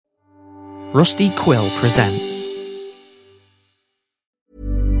Rusty Quill presents.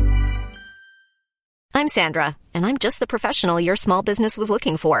 I'm Sandra, and I'm just the professional your small business was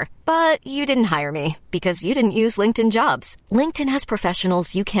looking for. But you didn't hire me because you didn't use LinkedIn Jobs. LinkedIn has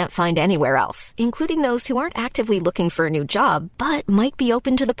professionals you can't find anywhere else, including those who aren't actively looking for a new job, but might be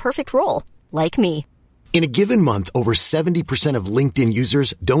open to the perfect role, like me. In a given month, over 70% of LinkedIn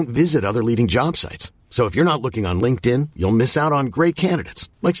users don't visit other leading job sites. So if you're not looking on LinkedIn, you'll miss out on great candidates,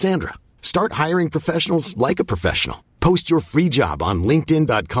 like Sandra. Start hiring professionals like a professional. Post your free job on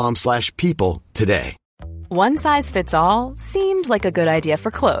linkedin.com/people today. One size fits all seemed like a good idea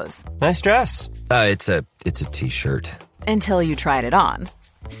for clothes. Nice dress. It's a t-shirt. Until you tried it on.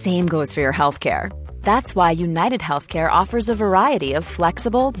 Same goes for your healthcare. That's why United Healthcare offers a variety of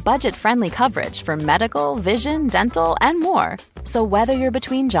flexible, budget-friendly coverage for medical, vision, dental, and more. So whether you're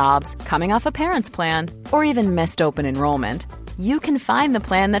between jobs, coming off a parent's plan, or even missed open enrollment, you can find the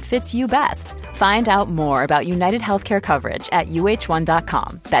plan that fits you best. Find out more about United Healthcare coverage at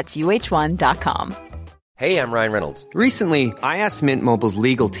uh1.com. That's uh1.com. Hey, I'm Ryan Reynolds. Recently, I asked Mint Mobile's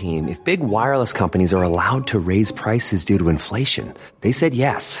legal team if big wireless companies are allowed to raise prices due to inflation. They said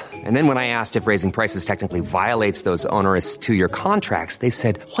yes. And then when I asked if raising prices technically violates those onerous 2-year contracts, they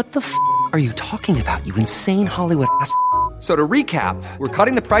said, "What the f*** are you talking about, you insane Hollywood ass?" So to recap, we're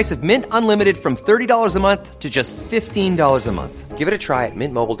cutting the price of Mint Unlimited from $30 a month to just $15 a month. Give it a try at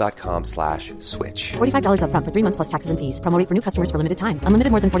mintmobile.com/switch. $45 up front for 3 months plus taxes and fees. Promo rate for new customers for limited time. Unlimited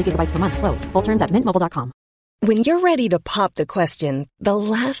more than 40 gigabytes per month. Slows full terms at mintmobile.com. When you're ready to pop the question, the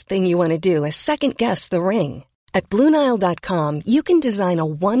last thing you want to do is second-guess the ring. At BlueNile.com, you can design a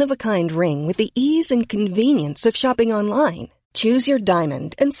one-of-a-kind ring with the ease and convenience of shopping online. Choose your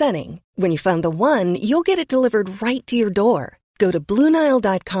diamond and setting. When you find the one, you'll get it delivered right to your door. Go to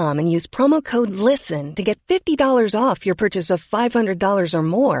BlueNile.com and use promo code LISTEN to get $50 off your purchase of $500 or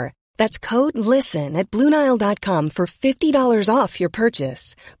more. That's code LISTEN at BlueNile.com for $50 off your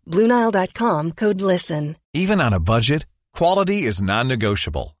purchase. BlueNile.com, code LISTEN. Even on a budget, quality is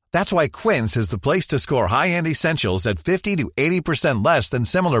non-negotiable. That's why Quince is the place to score high-end essentials at 50 to 80% less than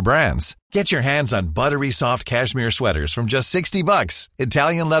similar brands. Get your hands on buttery soft cashmere sweaters from just $60,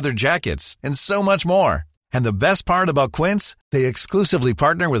 Italian leather jackets, and so much more. And the best part about Quince, they exclusively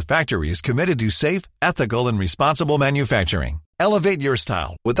partner with factories committed to safe, ethical, and responsible manufacturing. Elevate your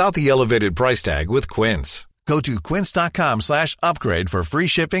style without the elevated price tag with Quince. Go to quince.com/upgrade for free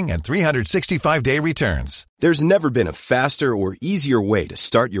shipping and 365-day returns. There's never been a faster or easier way to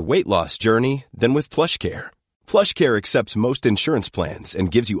start your weight loss journey than with PlushCare. PlushCare accepts most insurance plans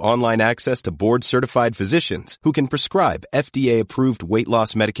and gives you online access to board-certified physicians who can prescribe FDA-approved weight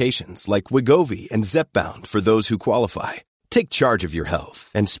loss medications like Wegovy and Zepbound for those who qualify. Take charge of your health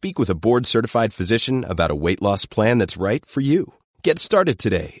and speak with a board-certified physician about a weight loss plan that's right for you. Get started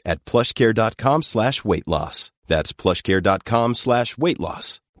today at plushcare.com/weight loss. That's plushcare.com/weight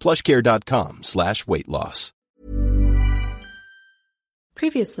loss. plushcare.com/weight loss.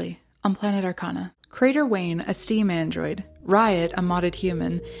 Previously on Planet Arcana, Crater Wayne, a steam android, Riot, a modded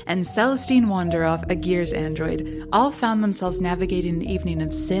human, and Celestine Wanderoff, a Gears android, all found themselves navigating an evening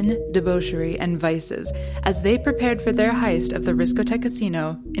of sin, debauchery, and vices as they prepared for their heist of the Riscote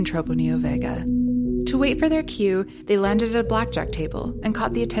Casino in Troponio Vega. To wait for their cue, they landed at a blackjack table and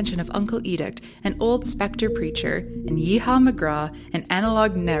caught the attention of Uncle Edict, an old specter preacher, and Yeehaw McGraw, an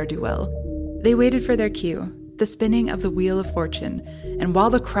analog ne'er-do-well. They waited for their cue, the spinning of the Wheel of Fortune, and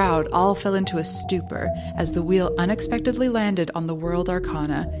while the crowd all fell into a stupor as the wheel unexpectedly landed on the World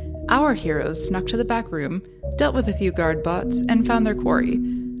Arcana, our heroes snuck to the back room, dealt with a few guard bots, and found their quarry,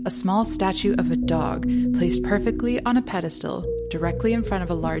 a small statue of a dog placed perfectly on a pedestal directly in front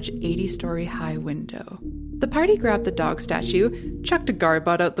of a large 80-story high window. The party grabbed the dog statue, chucked a guard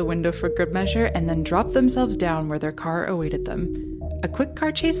bot out the window for good measure, and then dropped themselves down where their car awaited them. A quick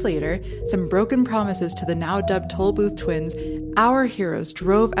car chase later, some broken promises to the now-dubbed Toll Booth twins, our heroes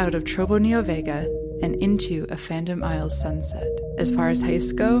drove out of Troponio Vega and into a Phantom Isles sunset. As far as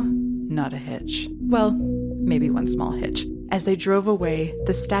heists go, not a hitch. Well, maybe one small hitch. As they drove away,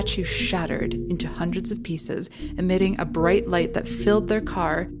 the statue shattered into hundreds of pieces, emitting a bright light that filled their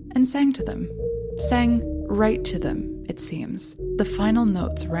car and sang to them. Sang right to them, it seems. The final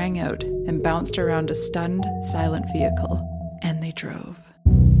notes rang out and bounced around a stunned, silent vehicle, and they drove.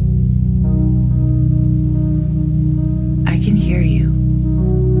 I can hear you.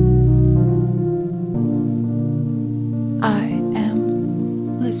 I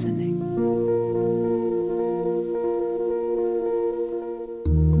am listening.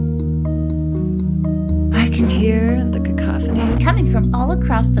 I can hear the cacophony coming from all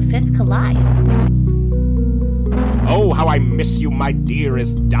across the Fifth Collide. Oh, how I miss you, my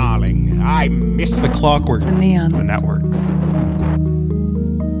dearest darling. I miss The clockwork. The neon. The networks.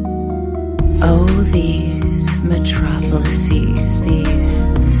 Oh, these metropolises,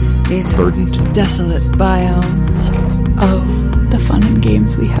 these Verdant. Desolate biomes. Oh, the fun and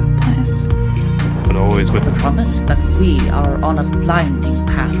games we have planned. But always with the promise that we are on a blinding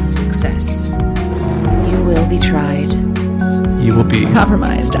path of success. You will be tried. You will be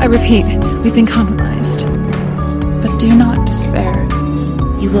Compromised. I repeat, we've been compromised. But do not despair.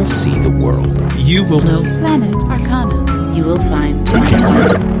 You will See the world. You will know Planet Arcana. You will find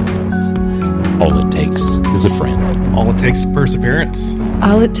All it takes is a friend. All it takes is perseverance.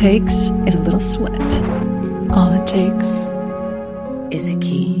 All it takes is a little sweat. All it takes is a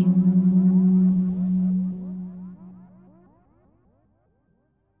key.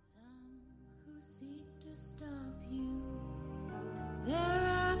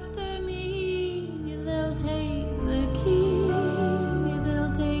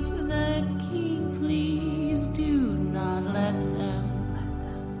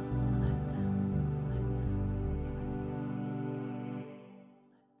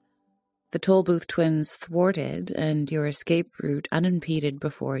 The Tollbooth twins thwarted, and your escape route unimpeded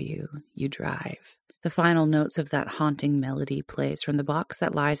before you, you drive. The final notes of that haunting melody plays from the box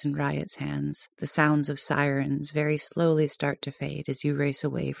that lies in Riot's hands. The sounds of sirens very slowly start to fade as you race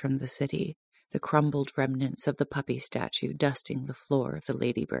away from the city, the crumbled remnants of the puppy statue dusting the floor of the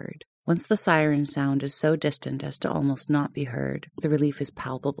Ladybird. Once the siren sound is so distant as to almost not be heard, the relief is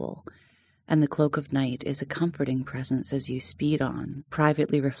palpable, and the cloak of night is a comforting presence as you speed on,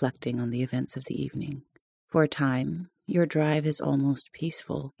 privately reflecting on the events of the evening. For a time, your drive is almost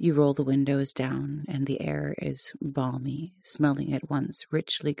peaceful. You roll the windows down, and the air is balmy, smelling at once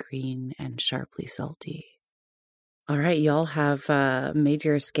richly green and sharply salty. All right, y'all have made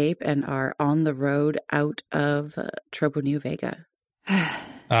your escape and are on the road out of Tropo New Vega.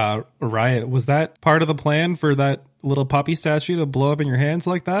 Riot, was that part of the plan for that little puppy statue to blow up in your hands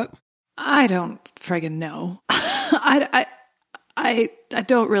like that? I don't friggin' know. I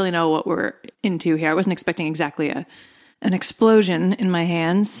don't really know what we're into here. I wasn't expecting exactly an explosion in my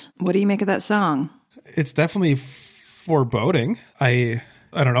hands. What do you make of that song? It's definitely foreboding. I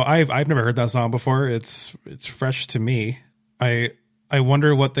don't know. I've never heard that song before. It's fresh to me. I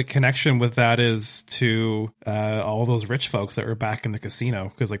wonder what the connection with that is to all those rich folks that were back in the casino,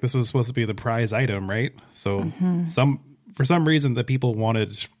 because like this was supposed to be the prize item, right? So for some reason the people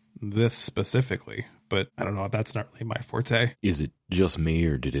wanted this specifically, but I don't know. That's not really my forte. Is it just me,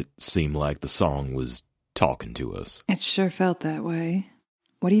 or did it seem like the song was talking to us? It sure felt that way.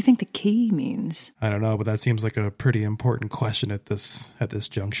 What do you think the key means? I don't know, but that seems like a pretty important question at this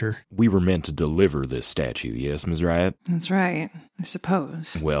juncture. We were meant to deliver this statue, yes, Ms. Riot? That's right, I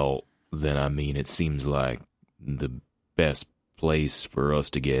suppose. Well, then I mean, it seems like the best place for us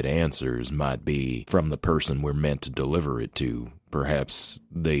to get answers might be from the person we're meant to deliver it to. Perhaps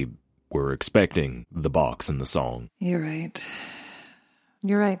they were expecting the box and the song. You're right.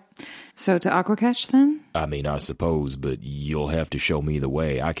 So to Aquacache then? I mean, I suppose, but you'll have to show me the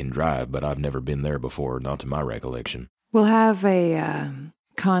way. I can drive, but I've never been there before, not to my recollection. We'll have a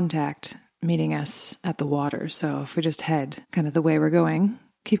contact meeting us at the water, so if we just head kind of the way we're going,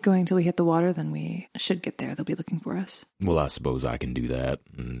 keep going till we hit the water, then we should get there. They'll be looking for us. Well, I suppose I can do that.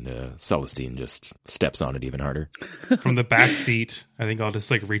 And Celestine just steps on it even harder. From the back seat, I think I'll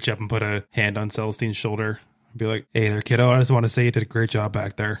just like reach up and put a hand on Celestine's shoulder and be like, "Hey there, kiddo. I just want to say you did a great job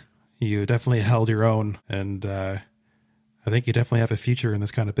back there. You definitely held your own, and I think you definitely have a future in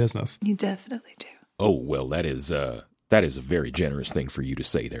this kind of business." You definitely do. Oh, well, that is a very generous thing for you to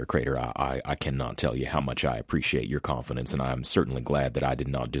say there, Crater. I cannot tell you how much I appreciate your confidence, and I'm certainly glad that I did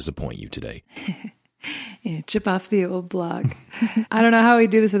not disappoint you today. Yeah, chip off the old blog. I don't know how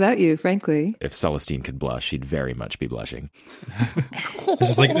we'd do this without you, frankly. If Celestine could blush, she'd very much be blushing.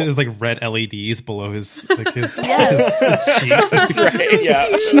 There's like red LEDs below his cheeks. That's right,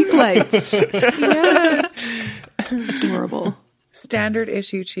 yeah. Cheek lights. Yes. Adorable. Standard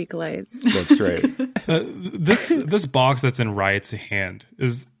issue cheek lights. That's right. This box that's in Riot's hand,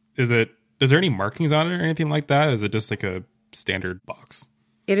 is there any markings on it or anything like that? Is it just like a standard box?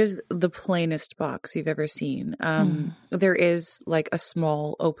 It is the plainest box you've ever seen. There is like a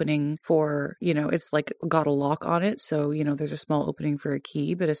small opening for, it's like got a lock on it. So, there's a small opening for a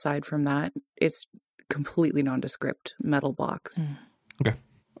key. But aside from that, it's completely nondescript metal box. Okay.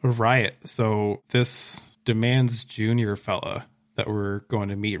 Riot. So this Demands Junior fella that we're going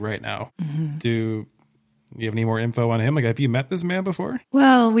to meet right now. Mm-hmm. Do you have any more info on him? Like, have you met this man before?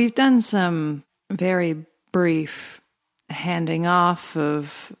 Well, we've done some very brief handing off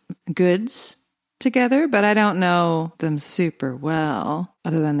of goods together, but I don't know them super well,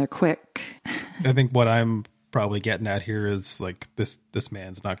 other than they're quick. I think what I'm probably getting at here is like this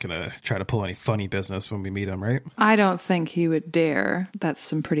man's not gonna try to pull any funny business when we meet him, right? I don't think he would dare. That's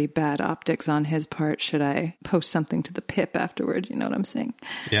some pretty bad optics on his part. Should I post something to the pip afterward? You know what I'm saying?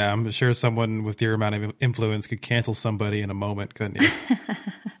 Yeah, I'm sure someone with your amount of influence could cancel somebody in a moment, couldn't you?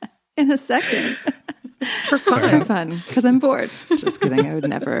 In a second. For fun, because I'm bored. Just kidding, I would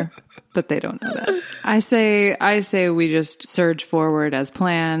never. But they don't know that. I say we just surge forward as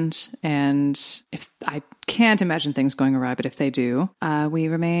planned, and if I can't imagine things going awry, but if they do, we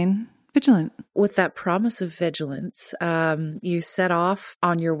remain vigilant. With that promise of vigilance, you set off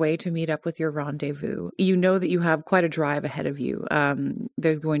on your way to meet up with your rendezvous. You know that you have quite a drive ahead of you.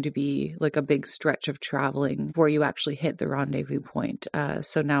 There's going to be like a big stretch of traveling where you actually hit the rendezvous point.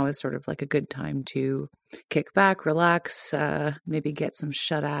 So now is sort of like a good time to kick back, relax, maybe get some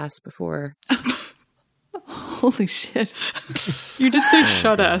shut ass before. Holy shit. You did say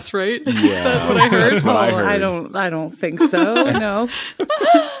shut ass, right? Yeah, is that what I heard? That's what I heard. I don't think so. No.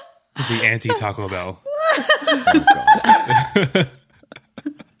 The anti-Taco Bell.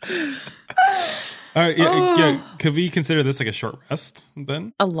 All right, yeah, could we consider this like a short rest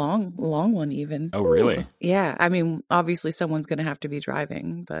then? A long one even. Oh, really? Yeah, I mean, obviously someone's going to have to be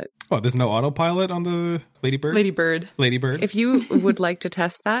driving, but... Oh, there's no autopilot on the Ladybird? Ladybird. If you would like to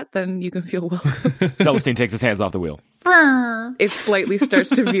test that, then you can feel welcome. Celestine takes his hands off the wheel. It slightly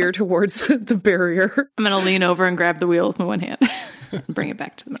starts to veer towards the barrier. I'm going to lean over and grab the wheel with my one hand and bring it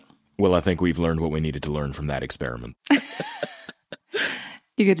back to the middle. Well, I think we've learned what we needed to learn from that experiment.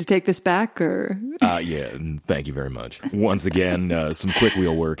 You get to take this back, or? Yeah, thank you very much. Once again, some quick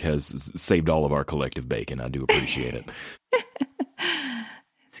wheel work has saved all of our collective bacon. I do appreciate it.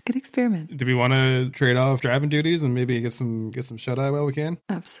 It's a good experiment. Do we want to trade off driving duties and maybe get some shut-eye while we can?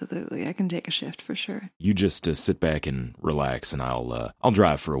 Absolutely. I can take a shift for sure. You just sit back and relax, and I'll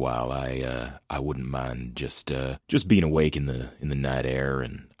drive for a while. I wouldn't mind just being awake in the night air,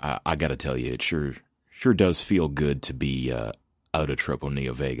 and I got to tell you, it sure does feel good to be out of Tropo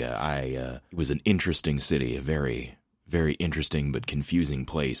Neo Vega. It was an interesting city, a very, very interesting but confusing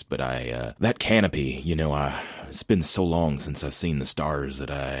place. But that canopy, it's been so long since I've seen the stars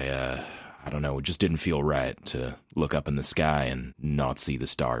that I don't know, it just didn't feel right to look up in the sky and not see the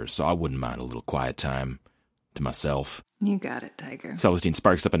stars. So I wouldn't mind a little quiet time to myself. You got it, Tiger. Celestine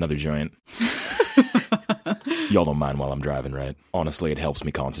sparks up another joint. Y'all don't mind while I'm driving, right? Honestly, it helps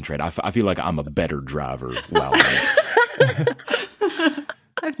me concentrate. I feel like I'm a better driver while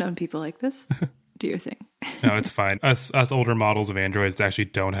I've known people like this. Do your thing. No, it's fine. Us older models of androids actually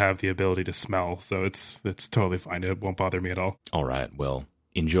don't have the ability to smell, so it's totally fine. It won't bother me at all. All right, well,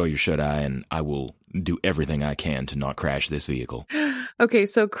 enjoy your shut-eye, and I will do everything I can to not crash this vehicle. Okay,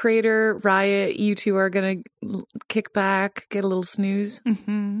 so Crater, Riot, you two are going to kick back, get a little snooze.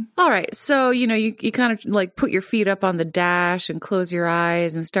 Mm-hmm. All right, so, you kind of like put your feet up on the dash and close your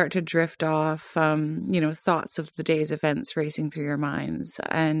eyes and start to drift off, thoughts of the day's events racing through your minds.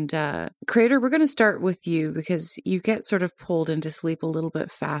 And Crater, we're going to start with you because you get sort of pulled into sleep a little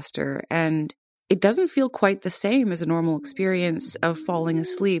bit faster, and it doesn't feel quite the same as a normal experience of falling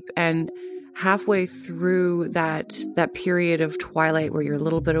asleep. And halfway through that period of twilight where you're a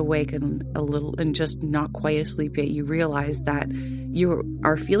little bit awake and just not quite asleep yet, you realize that you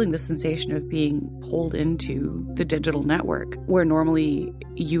are feeling the sensation of being pulled into the digital network, where normally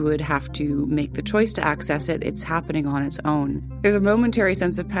you would have to make the choice to access it. It's happening on its own. There's a momentary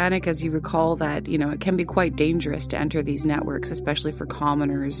sense of panic as you recall that, it can be quite dangerous to enter these networks, especially for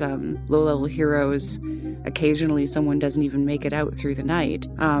commoners, low-level heroes. Occasionally, someone doesn't even make it out through the night.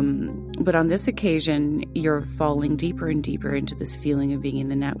 But on this occasion, you're falling deeper and deeper into this feeling of being in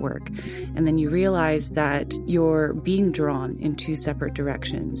the network. And then you realize that you're being drawn in two separate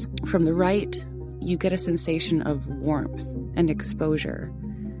directions. From the right, you get a sensation of warmth and exposure.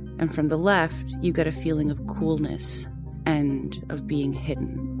 And from the left, you get a feeling of coolness and of being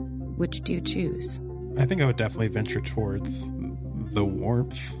hidden. Which do you choose? I think I would definitely venture towards the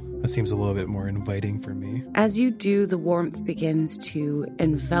warmth. That seems a little bit more inviting for me. As you do, the warmth begins to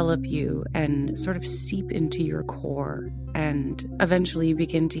envelop you and sort of seep into your core. And eventually you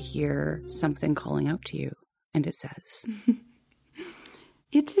begin to hear something calling out to you. And it says,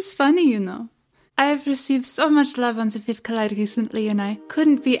 It is funny, I have received so much love on the Fifth Collide recently, and I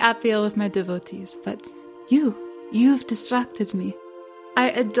couldn't be happier with my devotees. But you've distracted me. I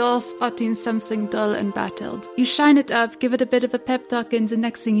adore spotting something dull and battered. You shine it up, give it a bit of a pep talk, and the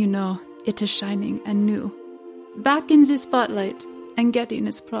next thing you know, it is shining and new. Back in the spotlight and getting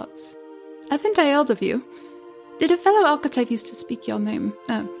its props. Haven't I heard of you? Did a fellow archetype used to speak your name?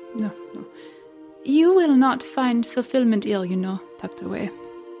 No. You will not find fulfillment here, Dr. Way.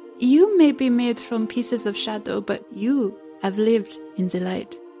 You may be made from pieces of shadow, but you have lived in the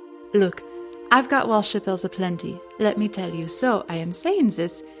light. Look, I've got worshippers aplenty, let me tell you. So I am saying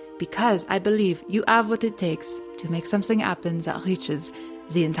this because I believe you have what it takes to make something happen that reaches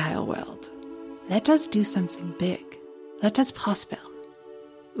the entire world. Let us do something big. Let us prosper.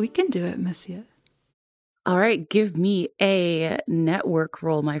 We can do it, monsieur. All right, give me a network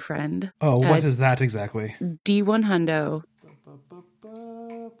roll, my friend. Oh, what is that exactly? D1 hundo.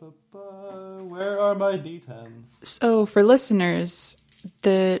 Where are my D10s? So for listeners,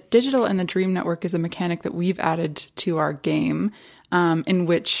 the digital and the dream network is a mechanic that we've added to our game, in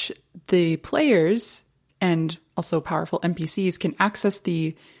which the players and also powerful NPCs can access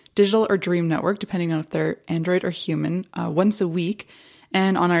the digital or dream network, depending on if they're android or human, once a week.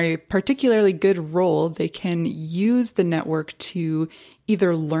 And on a particularly good roll, they can use the network to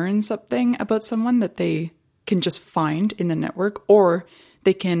either learn something about someone that they can just find in the network, or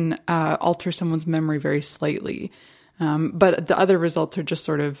they can alter someone's memory very slightly. But the other results are just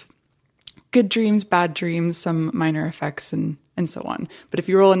sort of good dreams, bad dreams, some minor effects, and so on. But if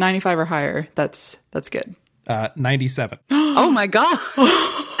you roll a 95 or higher, that's good. 97. Oh my God.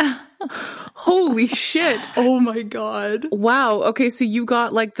 Holy shit. Oh my God. Wow. Okay, so you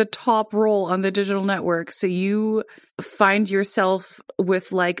got like the top roll on the digital network. So you find yourself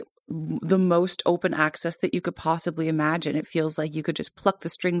with like the most open access that you could possibly imagine. It feels like you could just pluck the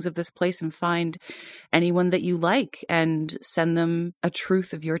strings of this place and find anyone that you like and send them a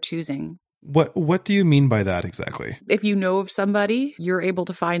truth of your choosing. What do you mean by that exactly? If you know of somebody, you're able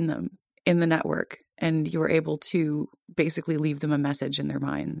to find them in the network, and you're able to basically leave them a message in their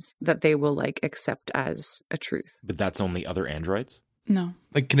minds that they will like accept as a truth. But that's only other androids? No.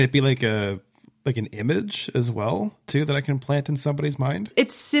 Like, can it be like an image as well, too, that I can plant in somebody's mind?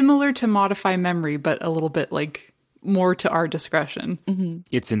 It's similar to modify memory, but a little bit like more to our discretion. Mm-hmm.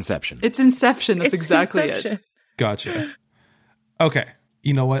 It's Inception. It's Inception. That's exactly Inception. it. Gotcha. Okay.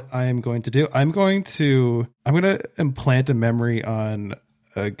 You know what I am going to do? I'm going to implant a memory on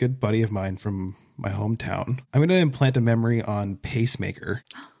a good buddy of mine from my hometown. I'm going to implant a memory on Pacemaker.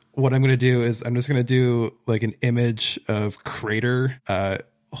 What I'm going to do is I'm just going to do like an image of Crater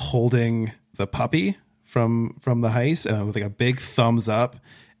holding the puppy from the heist, and with like a big thumbs up,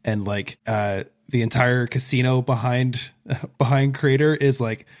 and like the entire casino behind Crater is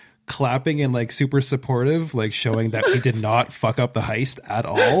like clapping and like super supportive, like showing that we did not fuck up the heist at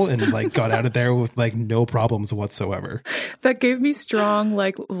all and like got out of there with like no problems whatsoever. That gave me strong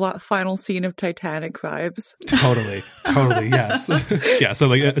like final scene of Titanic vibes. Totally, yes. Yeah, so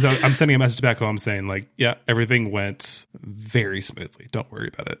like so I'm sending a message back home saying like, yeah, everything went very smoothly. Don't worry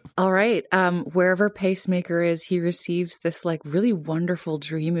about it. All right. Wherever Pacemaker is, he receives this like really wonderful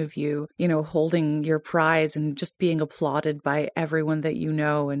dream of you, holding your prize and just being applauded by everyone that you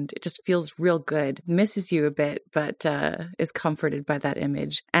know, and it just feels real good. Misses you a bit, but is comforted by that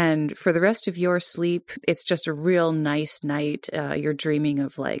image. And for the rest of your sleep, it's just a real nice night. You're dreaming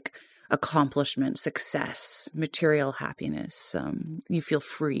of like accomplishment, success, material happiness. You feel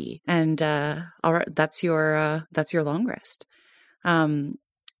free. And all right, that's your long rest. In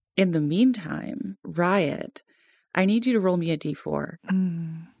the meantime, Riot, I need you to roll me a d4.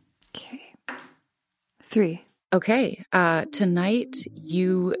 Okay. 3. Okay. Tonight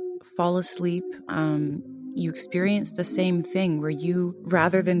you fall asleep. You experience the same thing where you,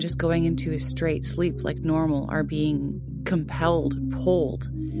 rather than just going into a straight sleep like normal, are being pulled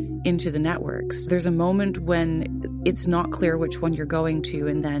into the networks. There's a moment when it's not clear which one you're going to,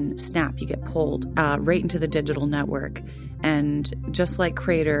 and then snap, you get pulled right into the digital network. And just like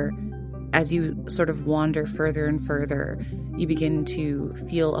Crater, as you sort of wander further and further, you begin to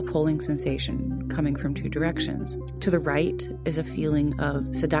feel a pulling sensation coming from two directions. To the right is a feeling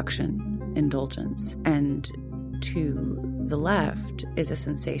of seduction, indulgence, and to the left is a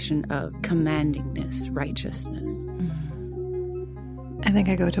sensation of commandingness, righteousness. I think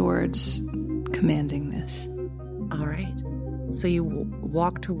I go towards commandingness. All right. So you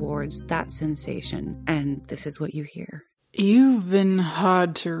walk towards that sensation, and this is what you hear. You've been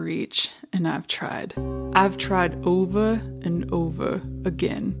hard to reach, and I've tried. I've tried over and over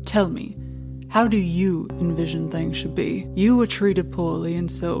again. Tell me, how do you envision things should be? You were treated poorly, and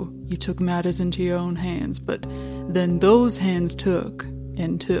so you took matters into your own hands, but then those hands took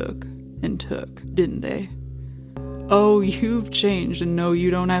and took and took, didn't they? Oh, you've changed, and no,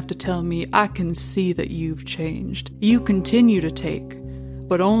 you don't have to tell me. I can see that you've changed. You continue to take,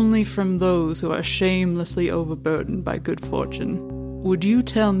 but only from those who are shamelessly overburdened by good fortune. Would you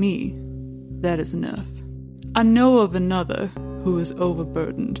tell me that is enough? I know of another who is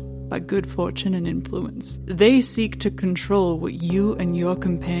overburdened by good fortune and influence. They seek to control what you and your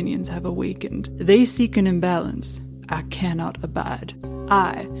companions have awakened. They seek an imbalance I cannot abide.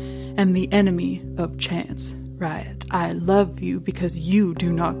 I am the enemy of chance. Riot, I love you because you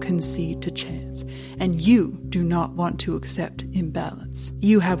do not concede to chance, and you do not want to accept imbalance.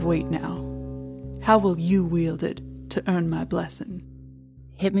 You have weight now. How will you wield it to earn my blessing?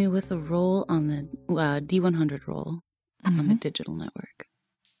 Hit me with a roll on the D100 roll on the digital network.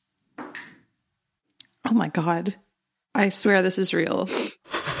 Oh my God. I swear this is real.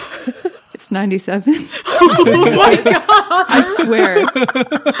 It's 97. Oh my God. I swear.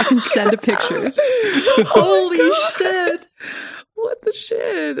 I can send a picture. Holy shit. What the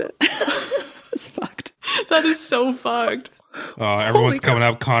shit? It's fucked. That is so fucked. Oh, everyone's coming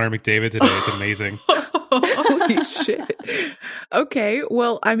up Connor McDavid today. It's amazing. Holy shit. Okay,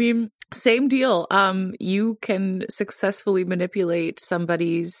 well, I mean, same deal. You can successfully manipulate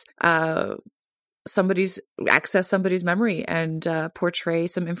somebody's memory and portray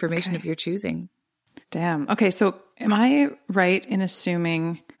some information of your choosing. Damn. Okay, so am I right in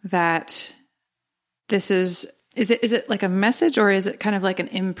assuming that this is it like a message, or is it kind of like an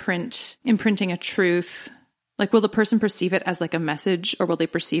imprinting a truth? Like, will the person perceive it as like a message, or will they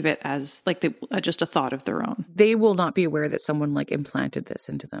perceive it as like just a thought of their own? They will not be aware that someone like implanted this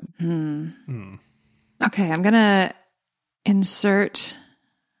into them. Okay, I'm going to insert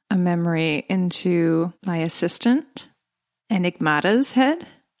a memory into my assistant, Enigmata's head,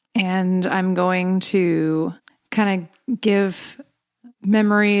 and I'm going to kind of give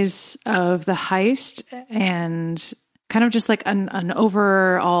memories of the heist and kind of just like an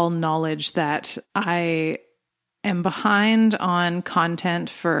overall knowledge that I am behind on content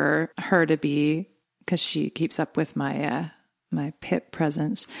for her to be, because she keeps up with my my PIP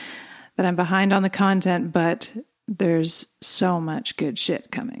presence, that I'm behind on the content, but there's so much good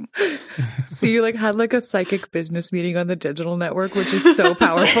shit coming. So you like had like a psychic business meeting on the digital network, which is so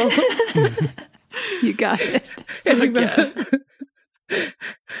powerful. You got it.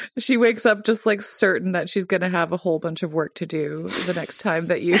 She wakes up just like certain that she's going to have a whole bunch of work to do the next time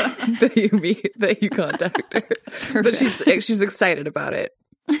that you contact her. Perfect. But she's excited about it.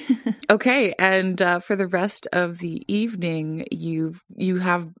 Okay, and for the rest of the evening, you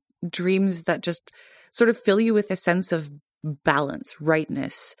have dreams that just sort of fill you with a sense of balance,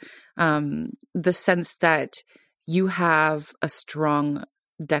 rightness, the sense that you have a strong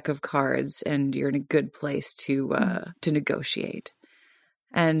deck of cards and you're in a good place to negotiate.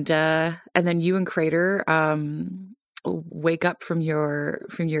 And then you and Crater wake up from your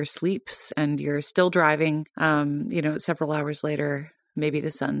sleeps, and you're still driving. Several hours later, maybe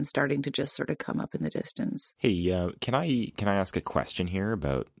the sun's starting to just sort of come up in the distance. Hey, can I ask a question here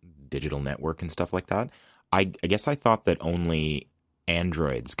about digital network and stuff like that? I guess I thought that only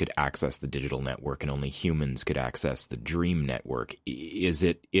androids could access the digital network and only humans could access the dream network. Is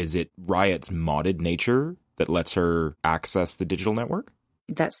it Riot's modded nature that lets her access the digital network?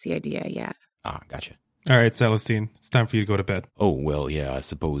 That's the idea, yeah. Ah, gotcha. All right, Celestine, it's time for you to go to bed. Oh, well, yeah, I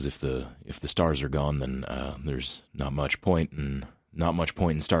suppose if the stars are gone, then there's not much point in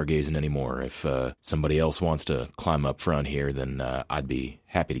stargazing anymore. If somebody else wants to climb up front here, then I'd be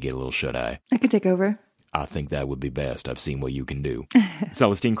happy to get a little shut-eye. I could take over. I think that would be best. I've seen what you can do.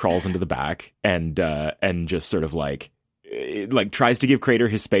 Celestine crawls into the back and just sort of like tries to give Crater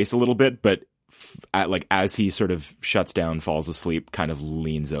his space a little bit, but as he sort of shuts down, falls asleep, kind of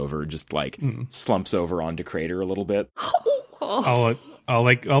leans over, just slumps over onto Crater a little bit.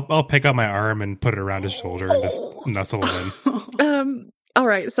 I'll pick up my arm and put it around his shoulder and just nuzzle him in. All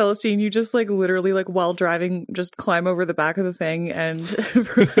right, Celestine, you just literally while driving, just climb over the back of the thing and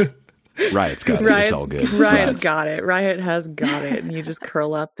Riot's got it. It's all good. Riot's got it. Riot has got it. And you just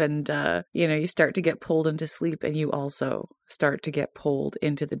curl up and, you start to get pulled into sleep, and you also start to get pulled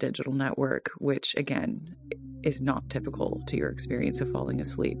into the digital network, which, again, is not typical to your experience of falling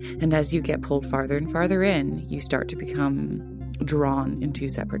asleep. And as you get pulled farther and farther in, you start to become drawn in two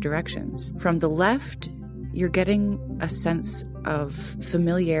separate directions. From the left, you're getting a sense of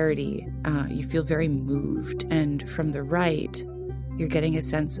familiarity. You feel very moved. And from the right, you're getting a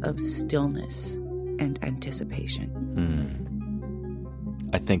sense of stillness and anticipation.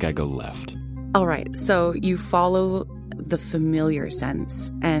 I think I go left. All right, so you follow the familiar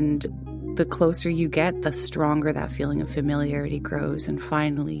sense, and the closer you get, the stronger that feeling of familiarity grows, and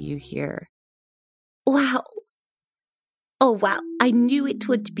finally you hear, "Wow. Oh, wow, I knew it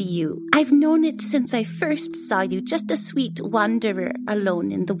would be you. I've known it since I first saw you, just a sweet wanderer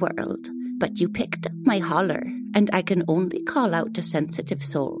alone in the world. but you picked up my holler, and I can only call out to sensitive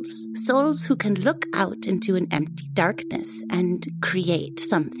souls. Souls who can look out into an empty darkness and create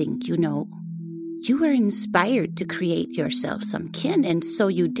something, you know. You were inspired to create yourself some kin, and so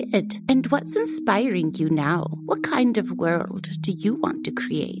you did. And what's inspiring you now? What kind of world do you want to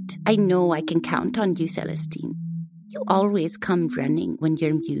create? I know I can count on you, Celestine. You always come running when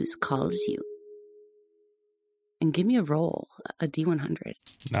your muse calls you. And give me a roll, a D100.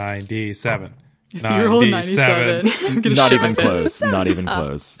 97. If you roll 97. Not even close. Not even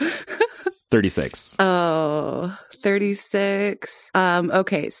close. 36. Oh, 36.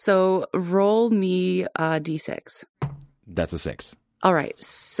 Okay, so roll me a D6. That's a 6. All right,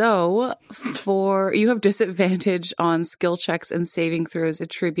 so you have disadvantage on skill checks and saving throws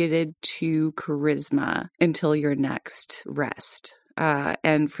attributed to charisma until your next rest.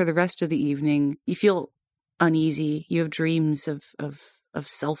 And for the rest of the evening, you feel uneasy. You have dreams of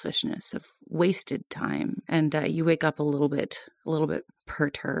selfishness, of wasted time, and you wake up a little bit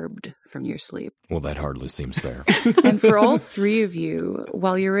perturbed from your sleep. Well, that hardly seems fair. And for all three of you,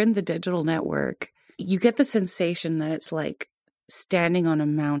 while you're in the digital network, you get the sensation that it's like standing on a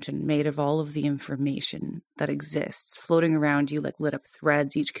mountain made of all of the information that exists, floating around you like lit up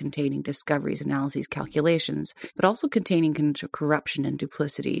threads, each containing discoveries, analyses, calculations, but also containing corruption and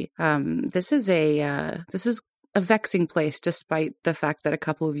duplicity. This is a vexing place, despite the fact that a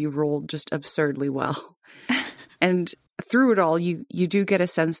couple of you rolled just absurdly well. And through it all, you do get a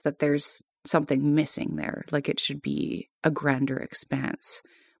sense that there's something missing there, like it should be a grander expanse,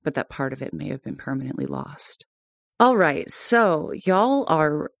 but that part of it may have been permanently lost. All right, so y'all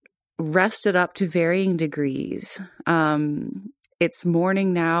are rested up to varying degrees. It's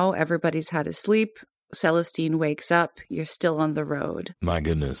morning now. Everybody's had a sleep. Celestine wakes up. You're still on the road. My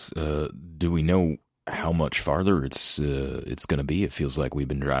goodness. Do we know how much farther it's going to be? It feels like we've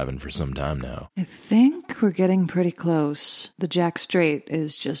been driving for some time now. I think we're getting pretty close. The Jack Strait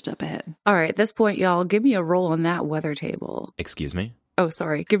is just up ahead. All right, at this point, y'all, give me a roll on that weather table. Excuse me? Oh,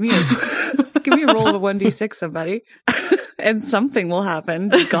 sorry. Give me a roll of a 1d6, somebody. And something will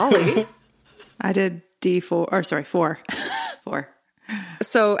happen. Golly. I did D4, 4. 4.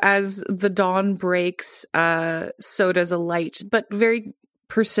 So as the dawn breaks, so does a light, but very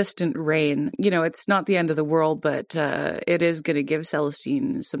persistent rain. You know, it's not the end of the world, but it is going to give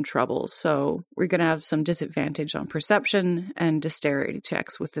Celestine some trouble. So we're going to have some disadvantage on perception and dexterity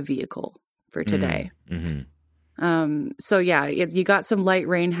checks with the vehicle for today. Mm-hmm. So yeah, you got some light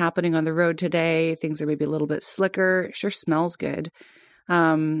rain happening on the road today. Things are maybe a little bit slicker. It sure smells good.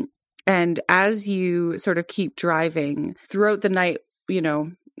 And as you sort of keep driving throughout the night, you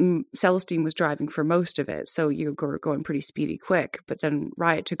know, Celestine was driving for most of it, so you were going pretty speedy quick. But then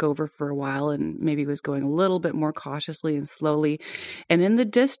Riot took over for a while and maybe was going a little bit more cautiously and slowly. And in the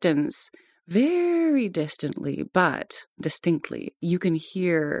distance, very distantly, but distinctly, you can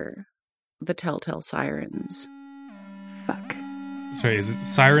hear the telltale sirens. Fuck. Sorry, is it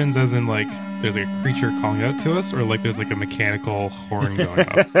sirens as in like there's like a creature calling out to us, or like there's like a mechanical horn going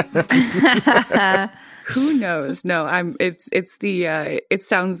off? Who knows? No, it's the it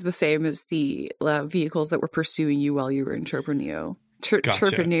sounds the same as the vehicles that were pursuing you while you were in Turpinio.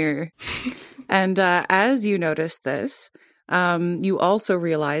 Turpinir. And as you notice this, you also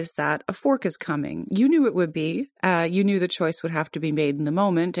realize that a fork is coming. You knew it would be. You knew the choice would have to be made in the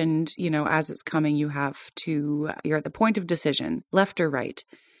moment. And, you know, as it's coming, you're at the point of decision, left or right.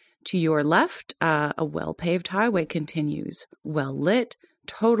 To your left, a well-paved highway continues, well lit,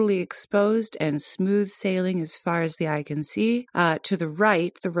 totally exposed, and smooth sailing as far as the eye can see. To the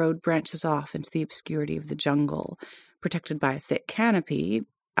right, the road branches off into the obscurity of the jungle, protected by a thick canopy.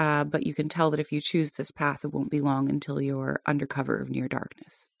 But you can tell that if you choose this path, it won't be long until you're under cover of near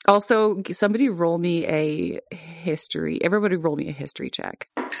darkness. Also, somebody roll me a history. Everybody roll me a history check.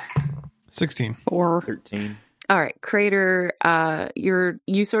 16. 4. 13. All right, Crater,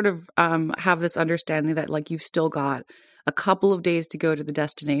 you sort of have this understanding that like you've still got a couple of days to go to the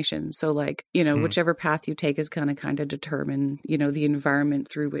destination. So like, you know, whichever path you take is kind of determine, you know, the environment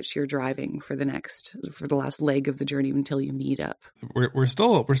through which you're driving for the last leg of the journey until you meet up. We're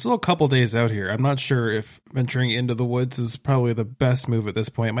still a couple days out here. I'm not sure if venturing into the woods is probably the best move at this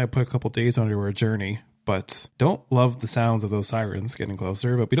point. It might put a couple days onto our journey, but don't love the sounds of those sirens getting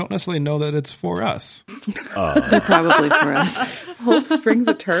closer, but we don't necessarily know that it's for us. They're probably for us. Hope springs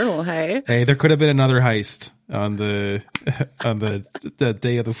eternal, hey? Hey, there could have been another heist on the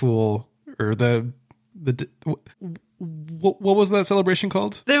Day of the Fool, or what was that celebration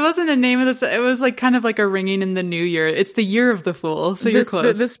called? There wasn't a name of this. It was like kind of like a ringing in the new year. It's the year of the fool, so you're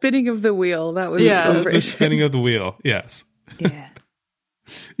close. The spinning of the wheel. That was the spinning of the wheel. Yes. Yeah.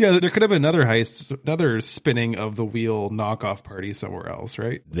 Yeah, there could have been another heist, another spinning of the wheel knockoff party somewhere else,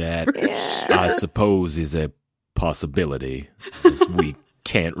 right? That, I suppose, is a possibility. We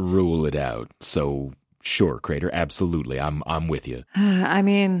can't rule it out. So, sure, Crater, absolutely. I'm with you. I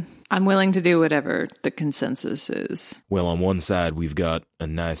mean, I'm willing to do whatever the consensus is. Well, on one side, we've got a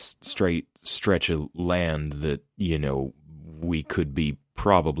nice straight stretch of land that, we could be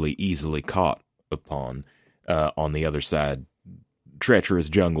probably easily caught upon. On the other side, treacherous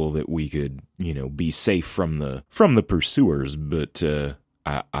jungle that we could, be safe from the pursuers. But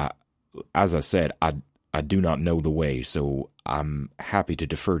as I said, I do not know the way, so I'm happy to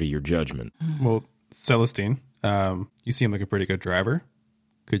defer to your judgment. Well, Celestine, you seem like a pretty good driver.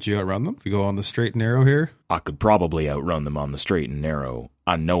 Could you outrun them? If we go on the straight and narrow here? I could probably outrun them on the straight and narrow.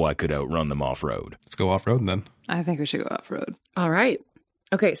 I know I could outrun them off-road. Let's go off-road then. I think we should go off-road. All right.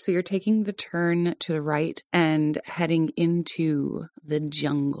 Okay, so you're taking the turn to the right and heading into the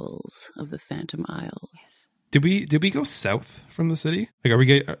jungles of the Phantom Isles. Yes. Did we go south from the city? Like,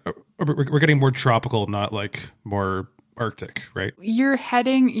 we're getting more tropical, not like more Arctic, right? You're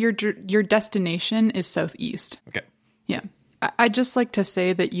heading, your destination is southeast. Okay. Yeah. I'd just like to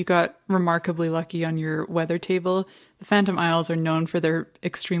say that you got remarkably lucky on your weather table. The Phantom Isles are known for their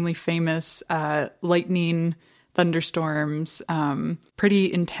extremely famous lightning, thunderstorms,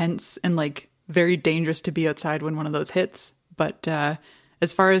 pretty intense and like very dangerous to be outside when one of those hits. But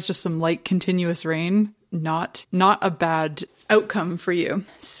as far as just some light continuous rain, not a bad outcome for you.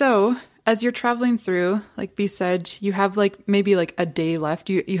 So as you're traveling through, like B said, you have like maybe like a day left.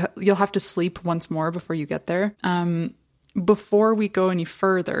 You'll have to sleep once more before you get there. Before we go any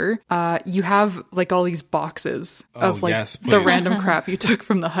further, you have like all these boxes of like the random crap you took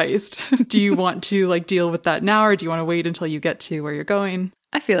from the heist. Do you want to like deal with that now, or do you want to wait until you get to where you're going?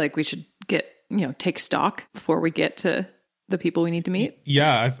 I feel like we should take stock before we get to the people we need to meet.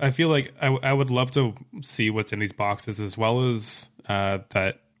 Yeah, I feel like I would love to see what's in these boxes, as well as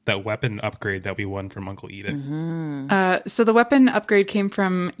that weapon upgrade that we won from Uncle Edith. Mm-hmm. So the weapon upgrade came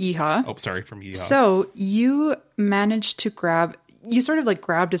from Iha. Oh, sorry, from Iha. So you managed to grabbed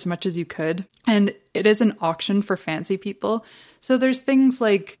as much as you could, and it is an auction for fancy people. So there's things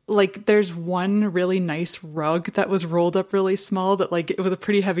like there's one really nice rug that was rolled up really small that like it was a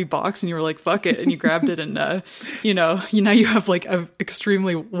pretty heavy box, and you were like, fuck it, and you grabbed it, and now you have like a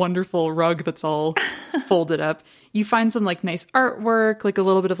extremely wonderful rug that's all folded up. You find some like nice artwork, like a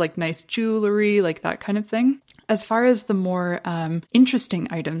little bit of like nice jewelry, like that kind of thing. As far as the more interesting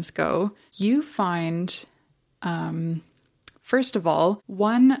items go, you find, first of all,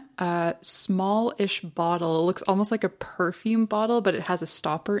 one small-ish bottle. It looks almost like a perfume bottle, but it has a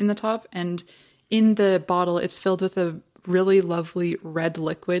stopper in the top. And in the bottle, it's filled with a really lovely red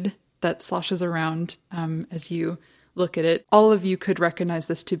liquid that sloshes around as you look at it. All of you could recognize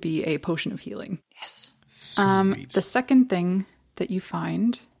this to be a potion of healing. Yes. The second thing that you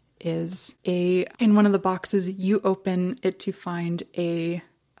find is in one of the boxes, you open it to find a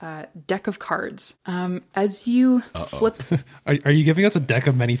deck of cards. As you flip... Are you giving us a deck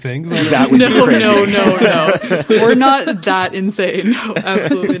of many things? That would be crazy. No. We're not that insane. No,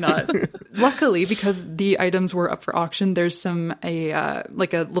 absolutely not. Luckily, because the items were up for auction, there's a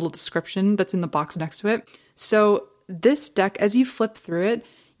little description that's in the box next to it. So this deck, as you flip through it,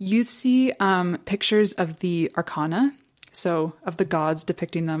 you see pictures of the arcana, so of the gods,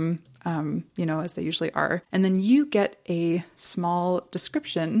 depicting them, as they usually are. And then you get a small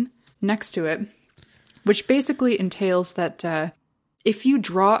description next to it, which basically entails that if you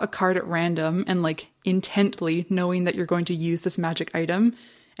draw a card at random and like intently knowing that you're going to use this magic item,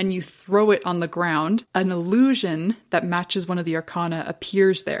 and you throw it on the ground, an illusion that matches one of the arcana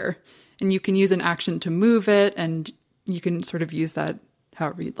appears there. And you can use an action to move it, and you can sort of use that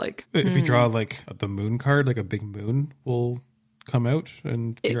however you'd like. If you draw like the moon card, like a big moon will come out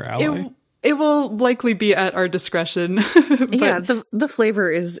and be your ally. It will likely be at our discretion. But yeah, the flavor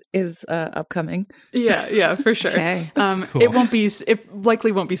is upcoming. Yeah, for sure. Okay. Cool. It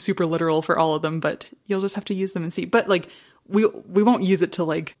likely won't be super literal for all of them, but you'll just have to use them and see. But like we won't use it to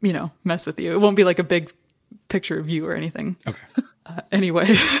like, mess with you. It won't be like a big picture of you or anything. Okay. Anyway.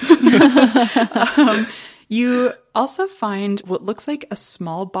 You also find what looks like a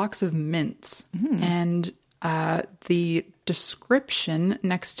small box of mints, and the description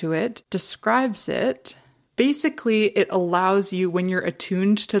next to it describes it. Basically, it allows you, when you're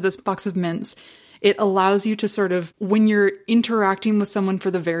attuned to this box of mints, it allows you to sort of, when you're interacting with someone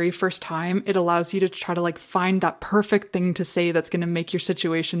for the very first time, it allows you to try to like find that perfect thing to say that's going to make your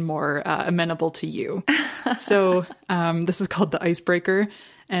situation more amenable to you. So this is called the icebreaker.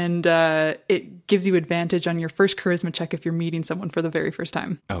 and it gives you advantage on your first charisma check if you're meeting someone for the very first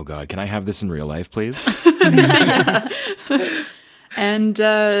time. Oh God, can I have this in real life, please? And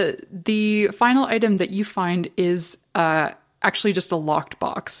the final item that you find is actually just a locked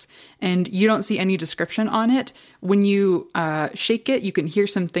box, and you don't see any description on it. When you shake it, you can hear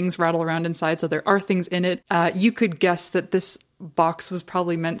some things rattle around inside, so there are things in it. You could guess that this box was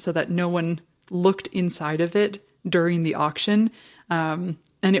probably meant so that no one looked inside of it during the auction, and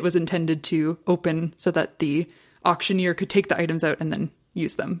it was intended to open so that the auctioneer could take the items out and then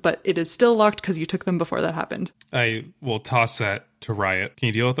use them. But it is still locked because you took them before that happened. I will toss that to Riot. Can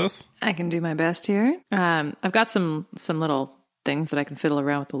you deal with this? I can do my best here. I've got some little things that I can fiddle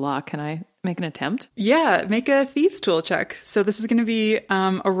around with the lock. Can I make an attempt? Yeah, make a thieves tool check. So this is going to be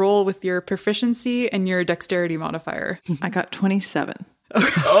a roll with your proficiency and your dexterity modifier. I got 27.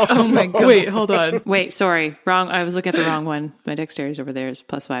 Oh my god. Wait, hold on. Wait, sorry. Wrong. I was looking at the wrong one. My dexterity over there is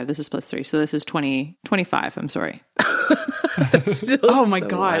 +5. This is +3. So this is 25. I'm sorry. Oh my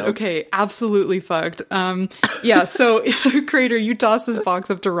god. Wild. Okay, absolutely fucked. Yeah, so Crater, you toss this box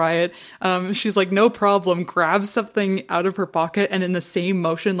up to Riot. She's like, no problem, grabs something out of her pocket and in the same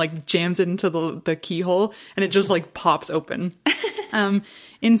motion like jams it into the keyhole, and it just like pops open.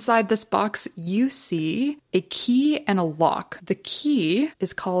 Inside this box, you see a key and a lock. The key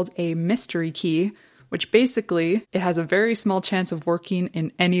is called a mystery key, which basically it has a very small chance of working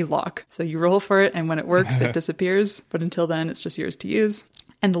in any lock. So you roll for it, and when it works, it disappears. But until then, it's just yours to use.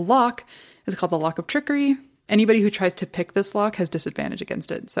 And the lock is called the Lock of Trickery. Anybody who tries to pick this lock has disadvantage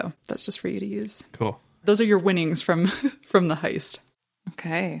against it. So that's just for you to use. Cool. Those are your winnings from the heist.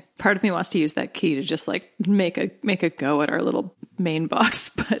 Okay. Part of me wants to use that key to just like make a go at our little main box,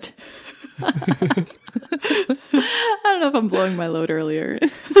 but I don't know if I'm blowing my load earlier.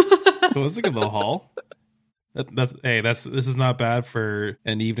 So let's look at the haul. This is not bad for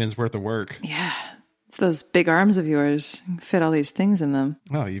an evening's worth of work. Yeah. It's those big arms of yours. You can fit all these things in them.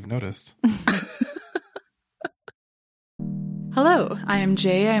 Oh, you've noticed. Hello, I am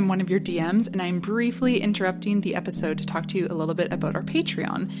Jay. I am one of your DMs, and I'm briefly interrupting the episode to talk to you a little bit about our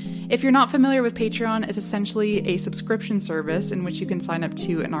Patreon. If you're not familiar with Patreon, it's essentially a subscription service in which you can sign up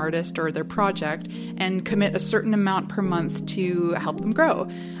to an artist or their project and commit a certain amount per month to help them grow.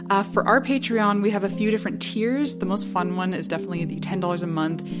 For our Patreon, we have a few different tiers. The most fun one is definitely the $10 a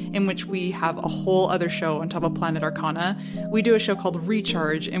month, in which we have a whole other show on top of Planet Arcana. We do a show called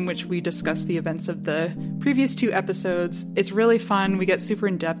Recharge, in which we discuss the events of the previous 2 episodes. It's really fun. We get super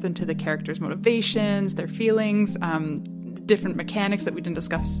in depth into the characters' motivations, their feelings, different mechanics that we didn't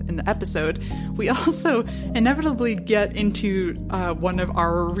discuss in the episode. We also inevitably get into one of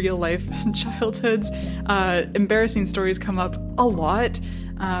our real life childhoods. Embarrassing stories come up a lot.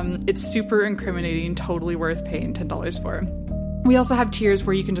 It's super incriminating, totally worth paying $10 for. We also have tiers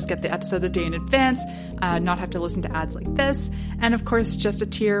where you can just get the episodes a day in advance, not have to listen to ads like this, and of course just a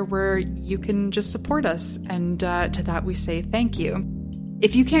tier where you can just support us, and to that we say thank you.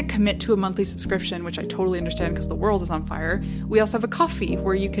 If you can't commit to a monthly subscription, which I totally understand because the world is on fire, we also have a coffee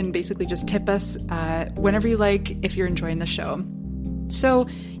where you can basically just tip us whenever you like if you're enjoying the show. So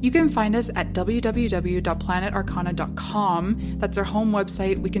you can find us at www.planetarcana.com. That's our home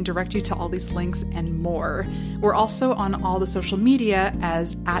website. We can direct you to all these links and more. We're also on all the social media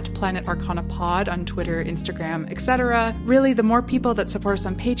as @PlanetArcanaPod on Twitter, Instagram, etc. Really, the more people that support us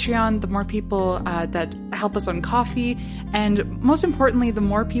on Patreon, the more people that help us on Coffee, and most importantly, the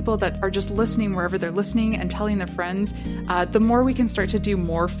more people that are just listening wherever they're listening and telling their friends, the more we can start to do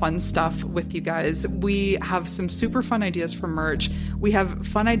more fun stuff with you guys. We have some super fun ideas for merch. We have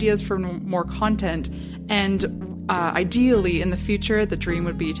fun ideas for more content, and ideally in the future, the dream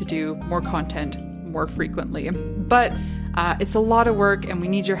would be to do more content more frequently. But it's a lot of work and we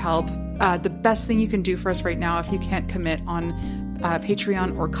need your help. The best thing you can do for us right now, if you can't commit on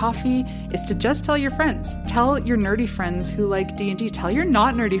Patreon or Coffee, is to just tell your friends. Tell your nerdy friends who like D&D. Tell your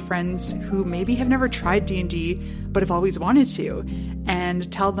not nerdy friends who maybe have never tried D&D but have always wanted to.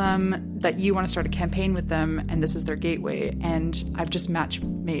 And tell them that you want to start a campaign with them and this is their gateway. And I've just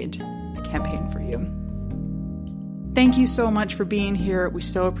made a campaign for you. Thank you so much for being here. We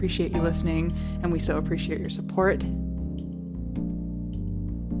so appreciate you listening and we so appreciate your support.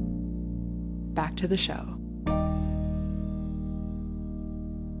 Back to the show.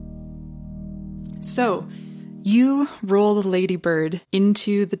 So, you roll the ladybird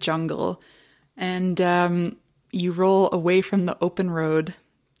into the jungle, and you roll away from the open road.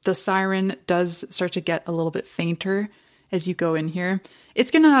 The siren does start to get a little bit fainter as you go in here.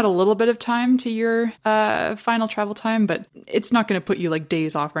 It's going to add a little bit of time to your final travel time, but it's not going to put you like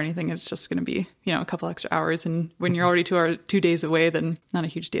days off or anything. It's just going to be, a couple extra hours. And when you're already 2 days away, then not a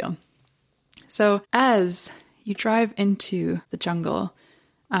huge deal. So as you drive into the jungle,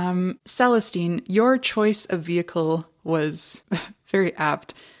 Celestine, your choice of vehicle was very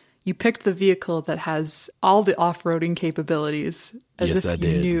apt. You picked the vehicle that has all the off-roading capabilities. As if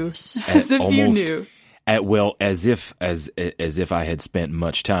you knew. As if you knew. As if I had spent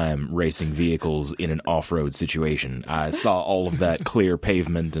much time racing vehicles in an off-road situation. I saw all of that clear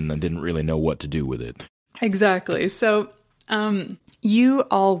pavement and I didn't really know what to do with it. Exactly. So, you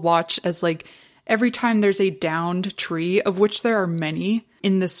all watch as like every time there's a downed tree, of which there are many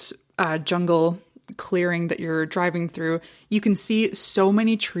in this jungle clearing that you're driving through, you can see so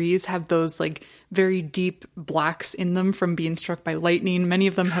many trees have those like very deep blacks in them from being struck by lightning. Many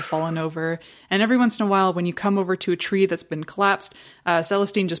of them have fallen over. And every once in a while, when you come over to a tree that's been collapsed,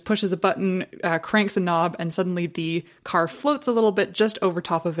 Celestine just pushes a button, cranks a knob, and suddenly the car floats a little bit just over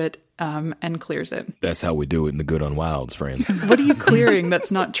top of it and clears it. That's how we do it in the Good on Wilds, friends. What are you clearing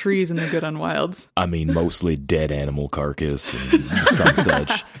that's not trees in the Good on Wilds? I mean, mostly dead animal carcass and some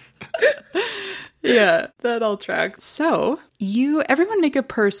such. Yeah, that all tracks. So, everyone make a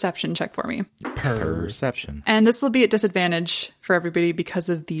perception check for me. Perception. And this will be at disadvantage for everybody because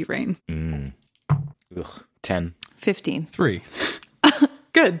of the rain. 10. 15. 3.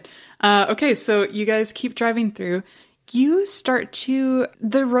 Good. Okay, so you guys keep driving through.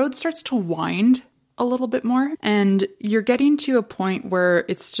 The road starts to wind a little bit more, and you're getting to a point where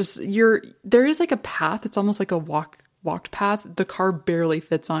it's just, there is like a path. It's almost like a walked path. The car barely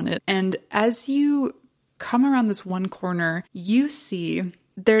fits on it. And as you come around this one corner, you see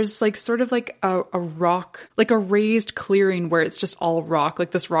there's like sort of like a rock, like a raised clearing where it's just all rock. Like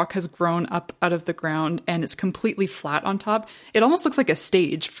this rock has grown up out of the ground and it's completely flat on top. It almost looks like a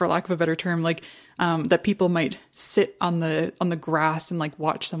stage, for lack of a better term, like that people might sit on the grass and like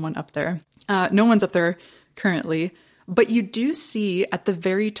watch someone up there. No one's up there currently, but you do see at the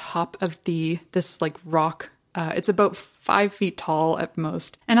very top of this like rock. It's about 5 feet tall at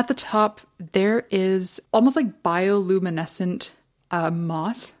most. And at the top, there is almost like bioluminescent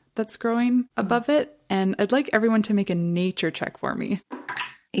moss that's growing above it. And I'd like everyone to make a nature check for me.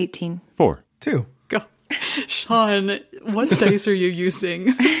 18. 4. 2. Go. Sean, what dice are you using?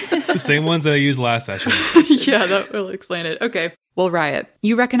 The same ones that I used last session. Yeah, that will explain it. Okay. Well, Riot,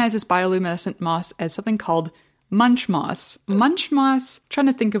 you recognize this bioluminescent moss as something called munch moss. Munch moss, trying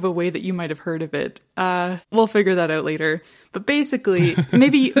to think of a way that you might have heard of it. We'll figure that out later. But basically,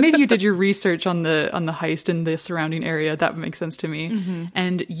 maybe you did your research on the heist in the surrounding area. That would make sense to me. Mm-hmm.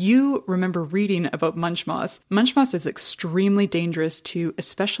 And you remember reading about munch moss. Munch moss is extremely dangerous to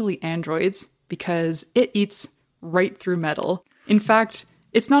especially androids because it eats right through metal. In fact,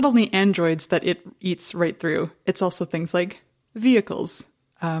 it's not only androids that it eats right through. It's also things like vehicles.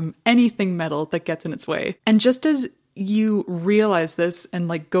 Anything metal that gets in its way. And just as you realize this and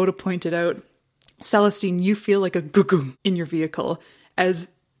like go to point it out, Celestine, you feel like a gugum in your vehicle as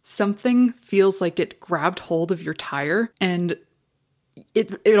something feels like it grabbed hold of your tire and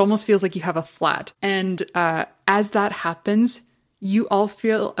it almost feels like you have a flat. And as that happens, you all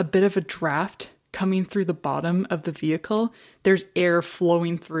feel a bit of a draft coming through the bottom of the vehicle. There's air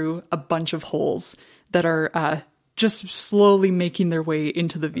flowing through a bunch of holes that are just slowly making their way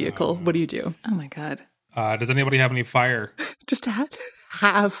into the vehicle. What do you do? Oh my God. Does anybody have any fire? Just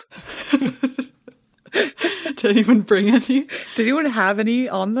have. Did anyone bring any? Did anyone have any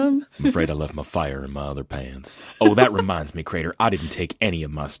on them? I'm afraid I left my fire in my other pants. Oh, that reminds me, Crater. I didn't take any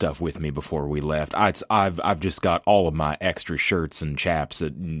of my stuff with me before we left. I've just got all of my extra shirts and chaps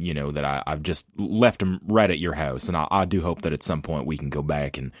that I've just left them right at your house, and I do hope that at some point we can go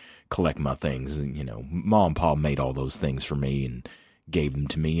back and collect my things. And Mom and Pa made all those things for me and gave them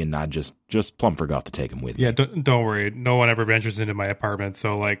to me, and I just plumb forgot to take them with me. Yeah, don't worry. No one ever ventures into my apartment,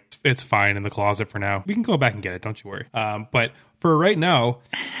 so like it's fine in the closet for now. We can go back and get it. Don't you worry. But for right now,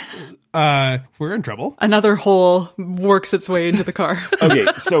 we're in trouble. Another hole works its way into the car. Okay,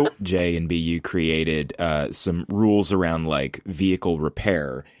 so J and B, you created some rules around like vehicle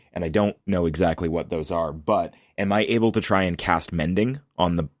repair, and I don't know exactly what those are, but am I able to try and cast mending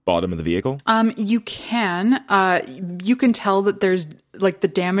on the bottom of the vehicle? You can. You can tell that there's like the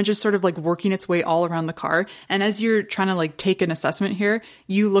damage is sort of like working its way all around the car. And as you're trying to like take an assessment here,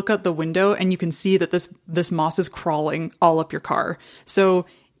 you look out the window and you can see that this moss is crawling all up your car. So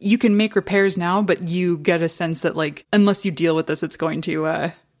you can make repairs now, but you get a sense that like unless you deal with this, it's going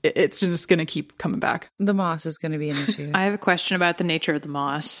to it's just going to keep coming back. The moss is going to be an issue. I have a question about the nature of the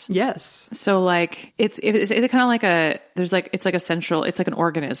moss. Yes. So like, is it kind of like it's like an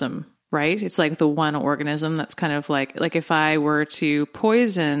organism, right? It's like the one organism that's kind of like if I were to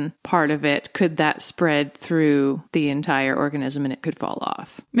poison part of it, could that spread through the entire organism and it could fall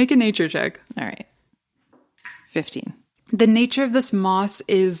off? Make a nature check. All right. 15. The nature of this moss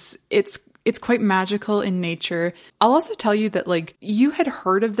is it's quite magical in nature. I'll also tell you that like you had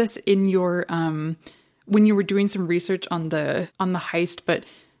heard of this in your when you were doing some research on the heist, but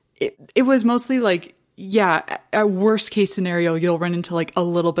it was mostly like, yeah, a worst case scenario, you'll run into like a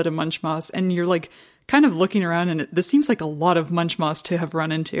little bit of munch moss, and you're like kind of looking around, and this seems like a lot of munch moss to have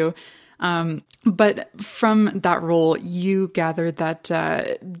run into. But from that roll, you gather that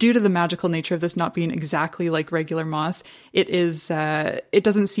due to the magical nature of this not being exactly like regular moss, it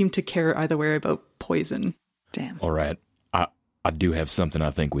doesn't seem to care either way about poison. Damn. All right. I do have something I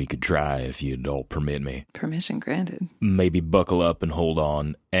think we could try if you'd all permit me. Permission granted. Maybe buckle up and hold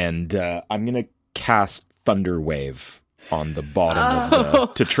on. And I'm going to cast Thunder Wave on the bottom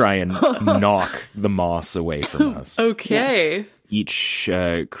to try and knock the moss away from us. Okay. Yes. Each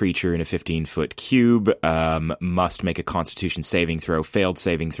creature in a 15-foot cube must make a Constitution saving throw, failed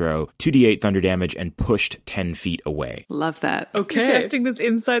saving throw, 2d8 thunder damage, and pushed 10 feet away. Love that. Okay. You're casting this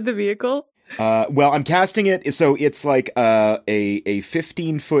inside the vehicle? Well, I'm casting it, so it's like a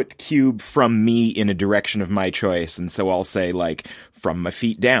 15-foot cube from me in a direction of my choice, and so I'll say, like, from my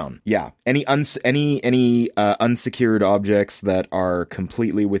feet down. Yeah. Any unsecured objects that are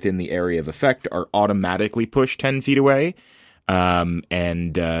completely within the area of effect are automatically pushed 10 feet away. Yeah,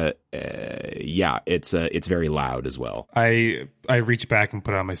 it's very loud as well. I reach back and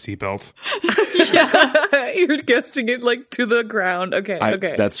put on my seatbelt. Yeah, you're casting it like to the ground. Okay,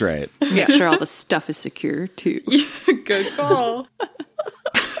 okay. That's right. Make sure all the stuff is secure too. Good call.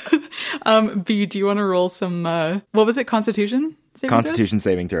 B, do you want to roll some, what was it, Constitution? Constitution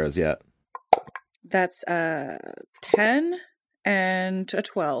saving throws, yeah. That's 10 and a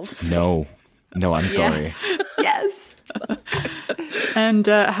 12. No, I'm sorry. Yes. And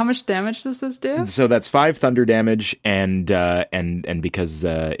how much damage does this do? So that's 5 thunder damage, and because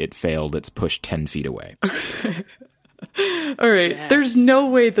it failed, it's pushed 10 feet away. All right. Yes. There's no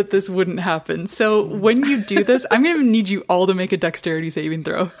way that this wouldn't happen. So when you do this, I'm going to need you all to make a dexterity saving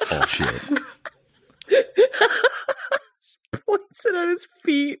throw. Oh, shit. Points it on his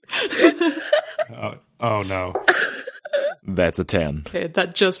feet. Oh, no. That's a 10. Okay,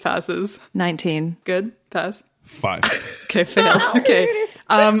 that just passes. 19. Good. Pass. 5. Okay, fail. Okay.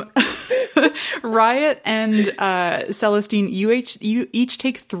 Riot and Celestine, you each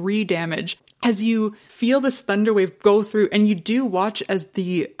take 3 damage as you feel this thunder wave go through, and you do watch as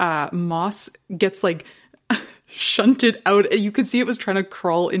the moss gets like shunted out. You could see it was trying to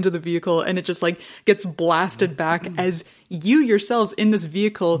crawl into the vehicle, and it just like gets blasted back as you yourselves in this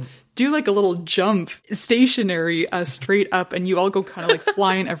vehicle do like a little jump, stationary, straight up, and you all go kind of like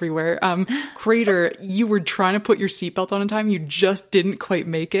flying everywhere. Crater, you were trying to put your seatbelt on in time, you just didn't quite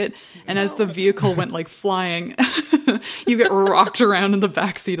make it, and as the vehicle went like flying, you get rocked around in the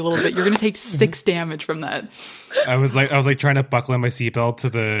backseat a little bit. You're gonna take 6 damage from that. I was like trying to buckle in my seatbelt to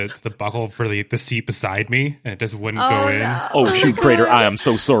the buckle for the seat beside me, and it just wouldn't go in. No. Oh shoot, Crater! I am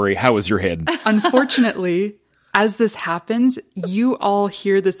so sorry. How is your head? Unfortunately, as this happens, you all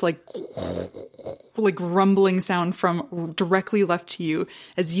hear this like rumbling sound from directly left to you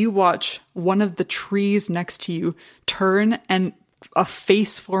as you watch one of the trees next to you turn, and a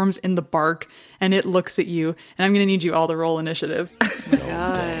face forms in the bark, and it looks at you. And I'm going to need you all to roll initiative. Oh my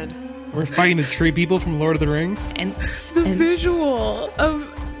God. We're fighting the tree people from Lord of the Rings. And the visual of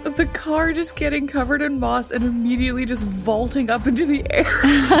the car just getting covered in moss and immediately just vaulting up into the air.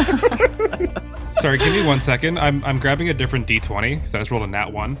 Sorry, give me 1 second. I'm grabbing a different D20 because I just rolled a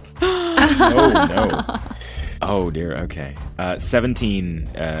nat 1. Oh, no. Oh, dear. Okay. 18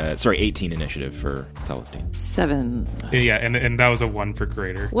 initiative for Celestine. 7. Yeah, and that was a 1 for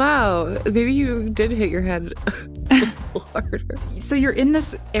Crater. Wow. Maybe you did hit your head a little harder. So you're in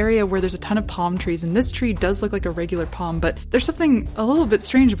this area where there's a ton of palm trees, and this tree does look like a regular palm, but there's something a little bit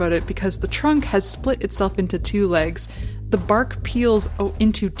strange about it because the trunk has split itself into 2 legs. The bark peels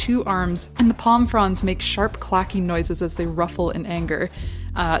into 2 arms, and the palm fronds make sharp clacking noises as they ruffle in anger.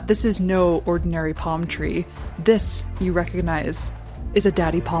 This is no ordinary palm tree. This, you recognize, is a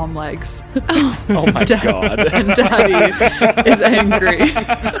daddy palm legs. Oh my God. And daddy is angry.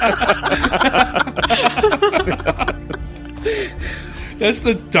 That's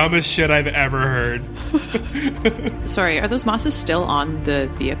the dumbest shit I've ever heard. Sorry, are those mosses still on the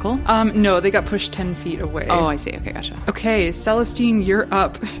vehicle? No, they got pushed 10 feet away. Oh, I see. Okay, gotcha. Okay, Celestine, you're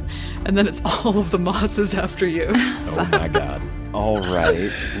up. And then it's all of the mosses after you. Oh my god. All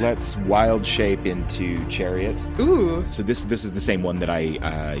right, let's wild shape into Chariot. Ooh. So this is the same one that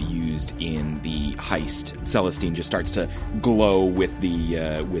I used in the heist. Celestine just starts to glow with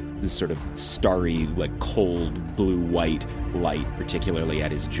the sort of starry, like cold blue-white light, particularly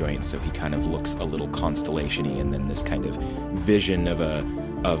at his joints. So he kind of looks a little constellation-y, and then this kind of vision of a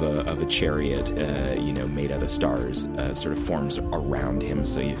chariot, made out of stars, sort of forms around him.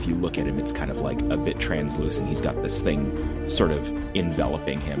 So if you look at him, it's kind of like a bit translucent. He's got this thing sort of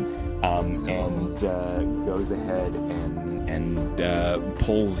enveloping him, and goes ahead and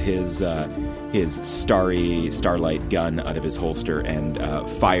pulls his starlight gun out of his holster and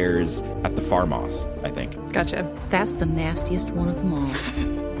fires at the Farmoss, I think. Gotcha. That's the nastiest one of them all.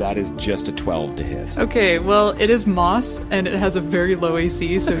 That is just a 12 to hit. Okay, well, it is moss, and it has a very low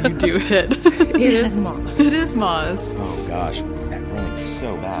AC, so you do hit. It is moss. It is moss. Oh, gosh. That rolling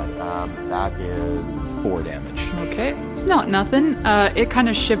so bad. That is 4 damage. Okay. It's not nothing. It kind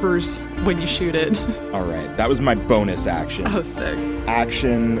of shivers when you shoot it. All right. That was my bonus action. Oh, sick.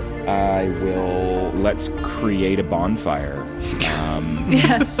 Action, let's create a bonfire.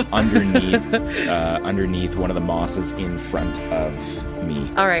 Yes. underneath one of the mosses in front of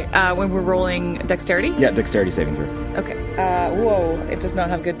me. All right. When we're rolling dexterity? Yeah, dexterity saving throw. Okay. Whoa. It does not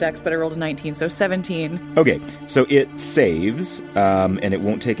have good dex, but I rolled a 19, so 17. Okay. So it saves, and it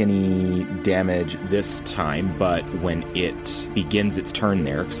won't take any damage this time, but when it begins its turn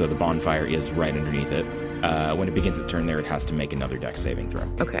there, so the bonfire is right underneath it, when it begins its turn there, it has to make another dex saving throw.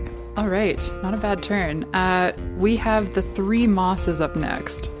 Okay. All right. Not a bad turn. We have the 3 mosses up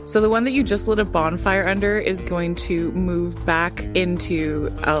next. So the one that you just lit a bonfire under is going to move back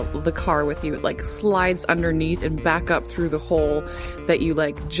into the car with you. It like slides underneath and back up through the hole that you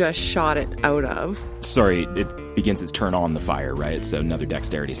like just shot it out of. Sorry, it begins its turn on the fire, right? So another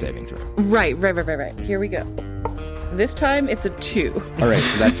dexterity saving throw. Right. Here we go. This time it's a 2. All right,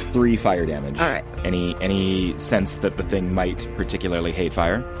 so that's 3 fire damage. All right. Any sense that the thing might particularly hate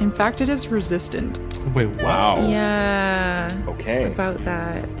fire? In fact, it is resistant. Wait, wow. Yeah. Okay. About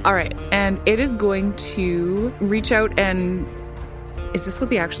that. All right, and it is going to reach out and... Is this what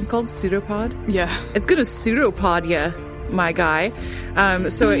the action's called? Pseudopod? Yeah. It's going to pseudopod you, my guy.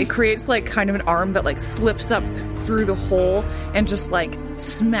 So it creates like kind of an arm that like slips up through the hole and just like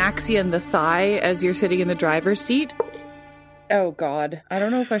smacks you in the thigh as you're sitting in the driver's seat. Oh God, I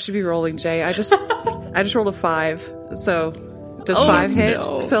don't know if I should be rolling, Jay. I just rolled a 5. So does 5 hit,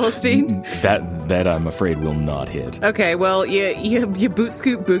 no. Celestine? That I'm afraid will not hit. Okay, well you boot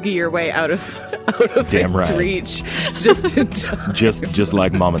scoop boogie your way out of Damn its right. reach, just in time. just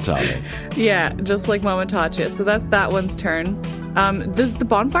like Mama taught me. Yeah, just like Mama taught you. So that's that one's turn. Does the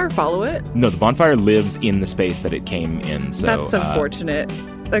bonfire follow it? No, the bonfire lives in the space that it came in. So that's unfortunate.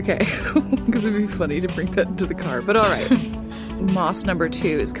 Okay, because it'd be funny to bring that into the car. But all right. Moss number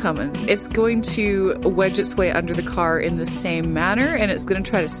 2 is coming. It's going to wedge its way under the car in the same manner, and it's going to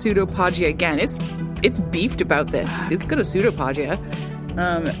try to pseudopod you again. It's beefed about this. It's going to pseudopod you.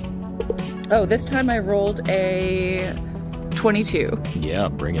 This time I rolled a 22. Yeah,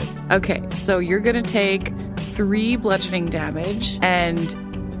 bring it. Okay, so you're going to take 3 bludgeoning damage and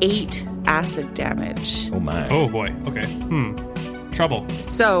 8 acid damage. Oh my. Oh boy. Okay. Trouble.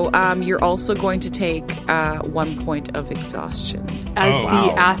 So you're also going to take 1 point of exhaustion. As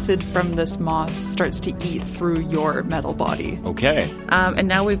the acid from this moss starts to eat through your metal body. Okay. And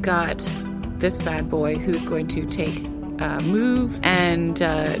now we've got this bad boy who's going to take move and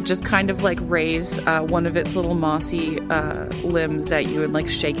just kind of like raise one of its little mossy limbs at you and like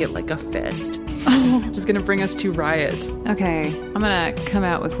shake it like a fist. Oh, just gonna bring us to Riot. Okay, I'm gonna come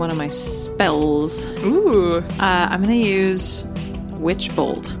out with one of my spells. Ooh. I'm gonna use Witch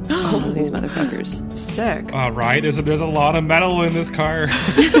Bolt on these motherfuckers. Sick. All right, there's a lot of metal in this car.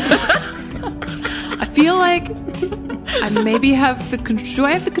 I feel like I maybe have do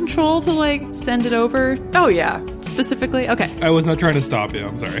I have the control to like send it over? Oh yeah, specifically. Okay. I was not trying to stop you.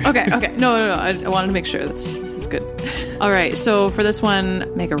 I'm sorry. Okay. No. I wanted to make sure this is good. All right. So for this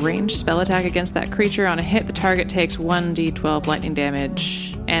one, make a ranged spell attack against that creature. On a hit, the target takes 1d12 lightning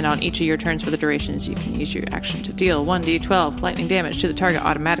damage, and on each of your turns for the durations, you can use your action to deal 1d12 lightning damage to the target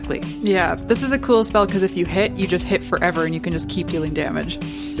automatically. Yeah, this is a cool spell because if you hit, you just hit forever, and you can just keep dealing damage.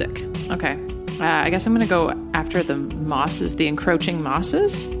 Sick. Okay. I guess I'm going to go after the mosses, the encroaching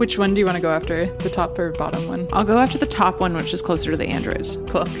mosses. Which one do you want to go after? The top or bottom one? I'll go after the top one, which is closer to the androids.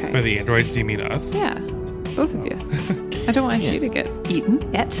 Cool. Okay. By the androids, do you mean us? Yeah. Both of you. I don't want you to get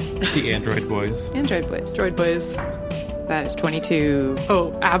eaten yet. The android boys. Android boys. Droid boys. That is 22.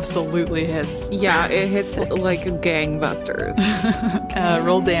 Oh, absolutely hits. Yeah, it hits like gangbusters.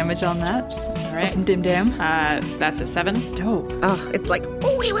 Roll damage on that. All right. Awesome dim dam. That's a 7. Dope. Oh, it's like...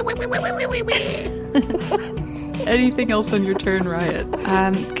 Anything else on your turn, Riot?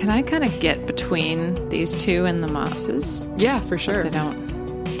 Can I kind of get between these two and the mosses? Yeah, for sure. They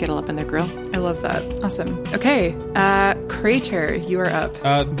don't get all up in their grill. I love that. Awesome. Okay. Crater, you are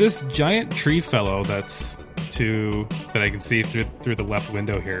up. This giant tree fellow that I can see through the left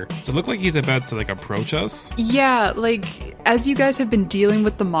window here. So it looked like he's about to like approach us. Yeah, like as you guys have been dealing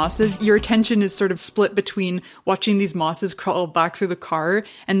with the mosses, your attention is sort of split between watching these mosses crawl back through the car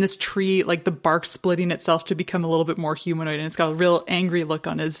and this tree, like the bark splitting itself to become a little bit more humanoid, and it's got a real angry look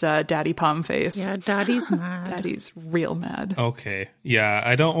on his daddy palm face. Yeah, Daddy's mad. Daddy's real mad. Okay. Yeah,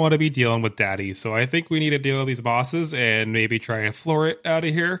 I don't want to be dealing with Daddy, so I think we need to deal with these bosses and maybe try and floor it out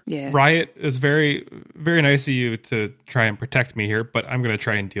of here. Yeah. Riot is very, very nice of you to try and protect me here, but I'm going to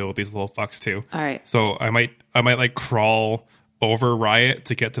try and deal with these little fucks too. All right. So I might like crawl over Riot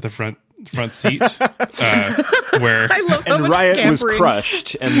to get to the front seat where I love how and much Riot was scampering.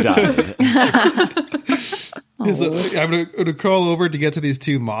 crushed and died. So I'm gonna crawl over to get to these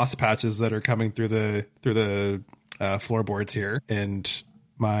two moss patches that are coming through the floorboards here, and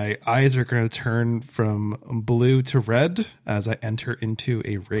my eyes are going to turn from blue to red as I enter into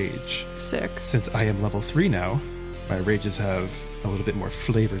a rage. Sick. Since I am level 3 now, my rages have a little bit more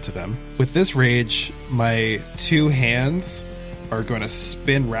flavor to them. With this rage, my two hands are going to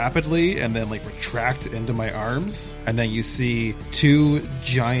spin rapidly and then like retract into my arms. And then you see two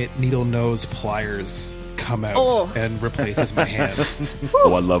giant needle nose pliers come out and replaces my hands.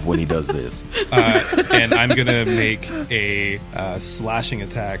 Oh, I love when he does this. And I'm going to make a slashing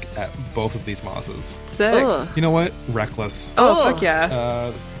attack at both of these mosses. Sick. Ugh. You know what? Reckless. Oh, fuck yeah.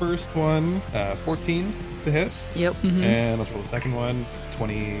 The first one, 14 to hit. Yep. Mm-hmm. And let's roll the second one,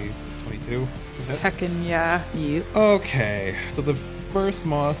 22 to hit. Heckin' yeah. Yep. Okay, so the first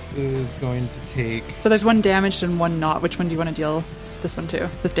moss is going to take So there's one damaged and one not. Which one do you want to deal this one to?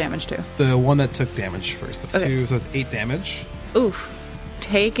 This damage to? the one that took damage first. That's Okay. 2, so it's 8 damage. Oof.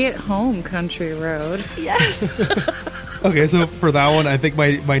 Take it home, country road. Yes. Okay, so for that one, I think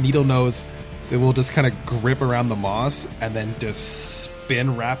my needle nose, it will just kind of grip around the moss and then just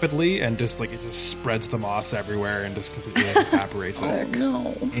spin rapidly and just like it just spreads the moss everywhere and just completely like, evaporates it.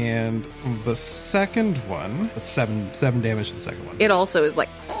 No. And the second one, that's 7 damage to the second one. It also is like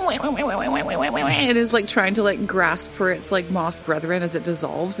it is like trying to like grasp for its like moss brethren as it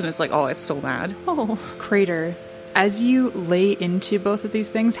dissolves, and it's like, oh, it's so mad. Oh, Crater. As you lay into both of these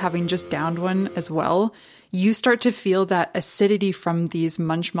things, having just downed one as well, you start to feel that acidity from these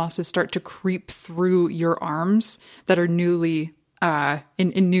munch mosses start to creep through your arms that are newly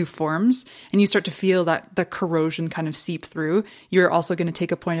in new forms, and you start to feel that the corrosion kind of seep through. You're also going to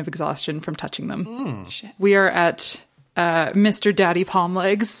take a point of exhaustion from touching them. We are at Mr. Daddy Palm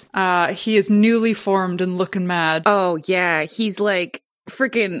Legs. He is newly formed and looking mad. Oh yeah, he's like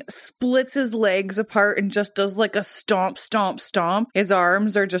freaking splits his legs apart and just does like a stomp, stomp, stomp. His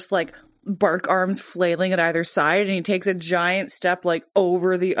arms are just like bark arms flailing at either side, and he takes a giant step like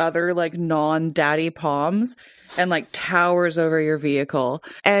over the other like non-daddy palms and like towers over your vehicle,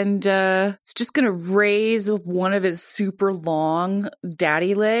 and it's just gonna raise one of his super long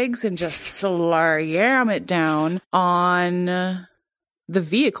daddy legs and just slam it down on the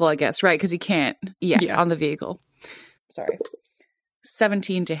vehicle, I guess, right? Because he can't on the vehicle. Sorry.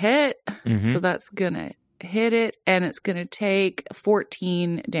 17 to hit, so that's gonna hit it, and it's gonna take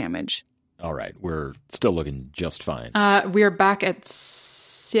 14 damage. All right, we're still looking just fine. We are back at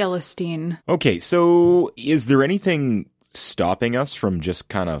Celestine. Okay, so is there anything stopping us from just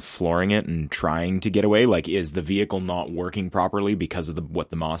kind of flooring it and trying to get away? Like, is the vehicle not working properly because of what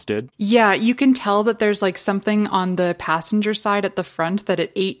the moss did? Yeah, you can tell that there's like something on the passenger side at the front that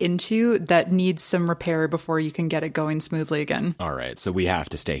it ate into that needs some repair before you can get it going smoothly again. All right, so we have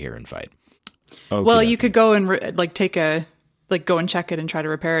to stay here and fight. Well, you could go and go and check it and try to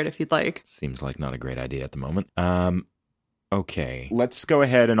repair it if you'd like. Seems like not a great idea at the moment. Okay, let's go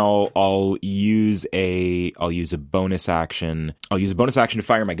ahead and I'll use a bonus action. I'll use a bonus action to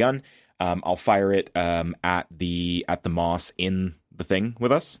fire my gun. I'll fire it at the moss in the thing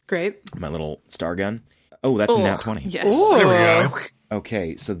with us. Great. My little star gun. Oh, that's a nat 20. Yes. There we go.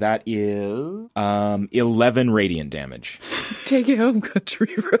 Okay, so that is 11 radiant damage. Take it home,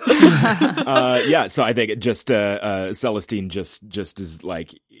 country road. Yeah, so I think it just Celestine just is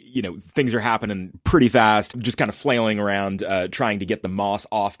like, you know, things are happening pretty fast, just kind of flailing around, trying to get the moss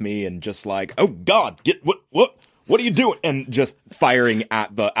off me, and just like, oh God, get what what are you doing? And just firing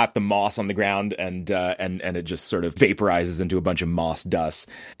at the moss on the ground, and it just sort of vaporizes into a bunch of moss dust.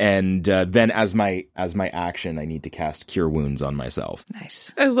 And then as my action, I need to cast Cure Wounds on myself.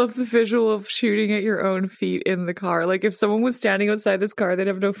 Nice. I love the visual of shooting at your own feet in the car. Like, if someone was standing outside this car, they'd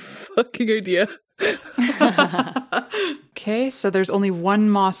have no fucking idea. Okay, so there's only one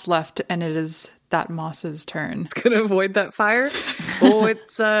moss left, and it is that moss's turn. It's gonna avoid that fire. Oh,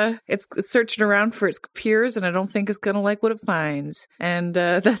 it's searching around for its peers, and I don't think it's gonna like what it finds. And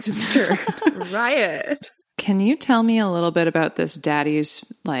that's its turn. Riot. Can you tell me a little bit about this daddy's,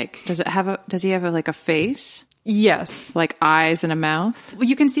 like, does he have a face? Yes. Like eyes and a mouth? Well,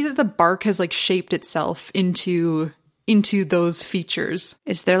 you can see that the bark has like shaped itself into those features.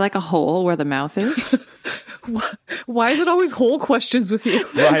 Is there like a hole where the mouth is? Why is it always hole questions with you?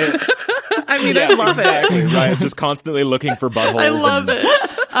 Riot. I mean, I love it. Riot just constantly looking for buttholes. I love it.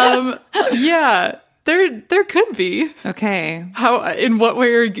 Yeah. There could be. Okay. In what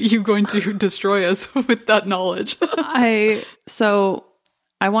way are you going to destroy us with that knowledge? I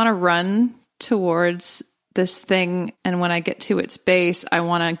want to run towards this thing, and when I get to its base, I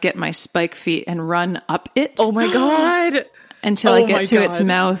want to get my spike feet and run up it. Oh my god. Until I get to its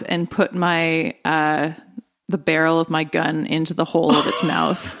mouth and put my the barrel of my gun into the hole of its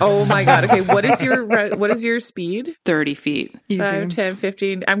mouth. Oh my god. Okay, what is your speed? 30 feet. Easy. 10,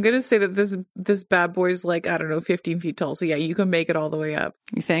 15. I'm going to say that this bad boy's like, I don't know, 15 feet tall. So yeah, you can make it all the way up.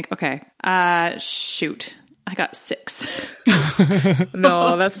 You think? Okay. Shoot. I got 6.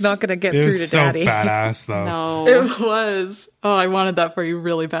 No, that's not going to get through to Daddy. It was so badass, though. No. It was. Oh, I wanted that for you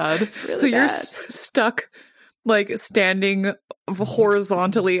really bad. So you're stuck, like, standing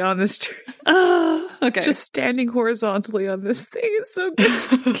horizontally on this tree. Okay. Just standing horizontally on this thing is so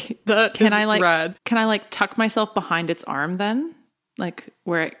good. Can I like tuck myself behind its arm then? Like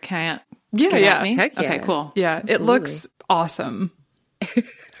where it can't get at me? Heck yeah. Okay, cool. Yeah, absolutely. It looks awesome.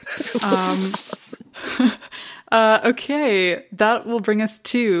 Okay, that will bring us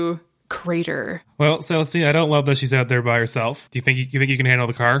to Crater. Well, Celestine, I don't love that she's out there by herself. Do you think you can handle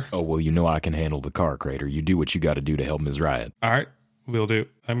the car? Oh, well, you know I can handle the car, Crater. You do what you got to do to help Ms. Riot. All right, we'll do.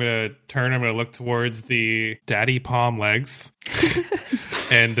 I'm going to turn. I'm going to look towards the daddy palm legs.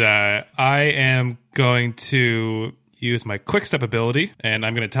 And I am going to use my quick step ability, and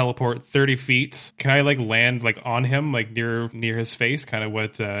I'm going to teleport 30 feet. Can I land on him, near his face, kind of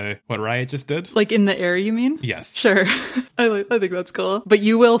what Riot just did? Like in the air, you mean? Yes. Sure. I think that's cool. But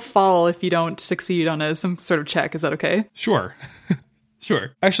you will fall if you don't succeed on some sort of check. Is that okay? Sure.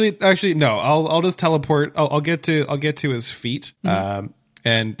 Sure. Actually, no. I'll just teleport. I'll get to his feet. Mm-hmm.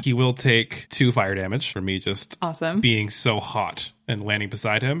 And he will take 2 fire damage for me just being so hot and landing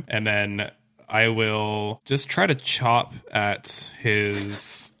beside him, and then I will just try to chop at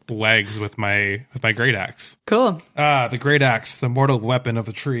his legs with my great axe. Cool. The great axe, the mortal weapon of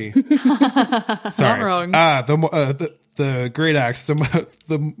the tree. Sorry. Not wrong. The great axe,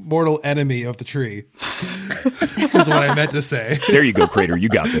 the mortal enemy of the tree. Is what I meant to say. There you go, Crater. You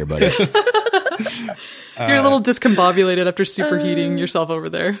got there, buddy. You're a little discombobulated after superheating yourself over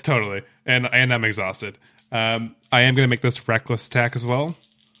there. Totally. And I'm exhausted. I am going to make this reckless attack as well.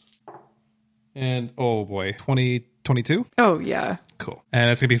 And, oh boy, 22? Oh, yeah. Cool. And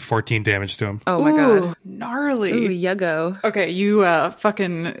that's going to be 14 damage to him. Oh my god. Gnarly. Ooh, yuggo. Okay, you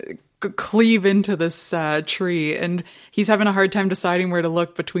fucking cleave into this tree, and he's having a hard time deciding where to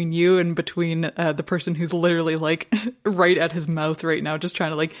look between you and between the person who's literally right at his mouth right now, just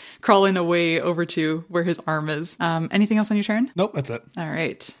trying to crawl in a way over to where his arm is. Anything else on your turn? Nope, that's it. All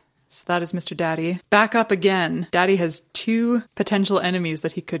right. So that is Mr. Daddy. Back up again. Daddy has 2 potential enemies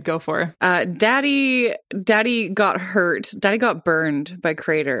that he could go for. Daddy got hurt. Daddy got burned by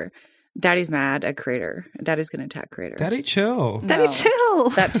Crater. Daddy's mad at Crater. Daddy's going to attack Crater. Daddy, chill. No. Daddy, chill.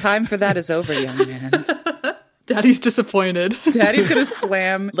 That time for that is over, young man. Daddy's disappointed. Daddy's going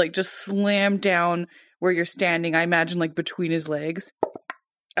to slam down where you're standing. I imagine between his legs.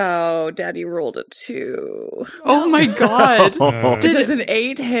 Oh, Daddy rolled a 2. Oh my god. Does an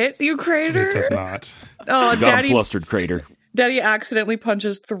 8 hit you, Crater? It does not. Oh, Daddy flustered, Crater. Daddy accidentally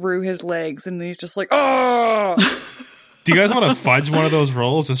punches through his legs, and he's just like, oh! Do you guys want to fudge one of those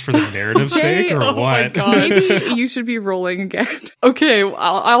rolls just for the narrative's sake, or what? My God. Maybe you should be rolling again. Okay,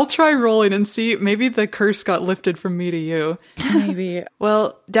 I'll try rolling and see. Maybe the curse got lifted from me to you. Maybe.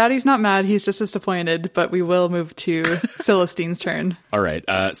 Well, Daddy's not mad. He's just disappointed, but we will move to Celestine's turn. All right.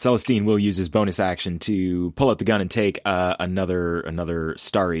 Celestine will use his bonus action to pull out the gun and take another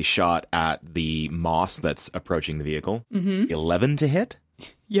starry shot at the moss that's approaching the vehicle. Mm-hmm. 11 to hit?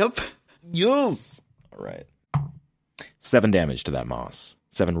 Yep. Yes. All right. 7 damage to that moss.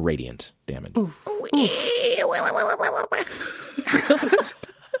 7 radiant damage. Ooh.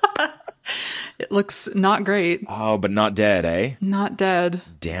 It looks not great. Oh, but not dead, eh? Not dead.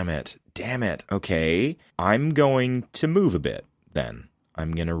 Damn it. Okay. I'm going to move a bit then.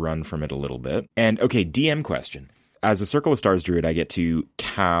 I'm going to run from it a little bit. And okay, DM question. As a Circle of Stars druid, I get to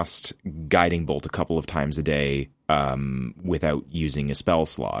cast Guiding Bolt a couple of times a day without using a spell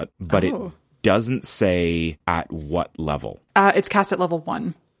slot, but it doesn't say at what level. It's cast at level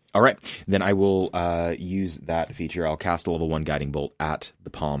 1. All right, then I will use that feature. I'll cast a level 1 Guiding Bolt at the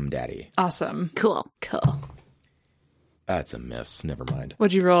Palm Daddy. Awesome. Cool. That's a miss. Never mind.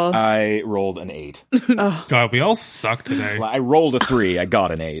 What'd you roll? I rolled an 8. Oh. God, we all suck today. Well, I rolled a 3. I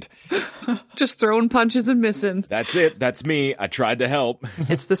got an 8. Just throwing punches and missing. That's it. That's me. I tried to help.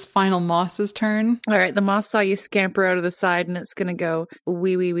 It's this final moss's turn. All right, the moss saw you scamper out of the side, and it's going to go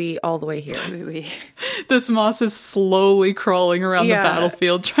wee all the way here. Wee. This moss is slowly crawling around the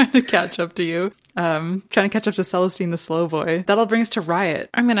battlefield, trying to catch up to you. Trying to catch up to Celestine the slow boy. That'll bring us to Riot.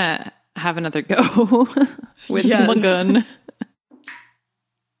 I'm going to have another go with my gun.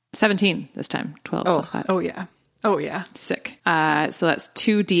 17 this time. 12 plus 5. Oh, yeah. Sick. So that's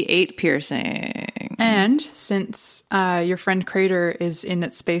 2d8 piercing. And since your friend Crater is in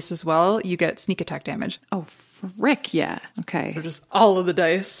its space as well, you get sneak attack damage. Oh, frick, yeah. Okay. So just all of the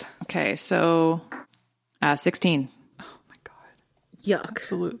dice. Okay, so 16. Oh, my God. Yuck.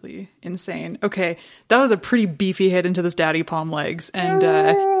 Absolutely insane. Okay, that was a pretty beefy hit into this daddy palm legs. And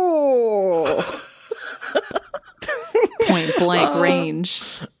point blank range.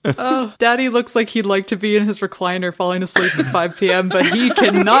 Oh, Daddy looks like he'd like to be in his recliner falling asleep at 5 p.m., but he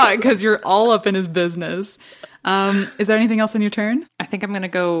cannot because you're all up in his business. Is there anything else on your turn? I think I'm going to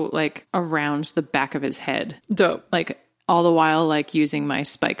go like around the back of his head. Dope. Like all the while like using my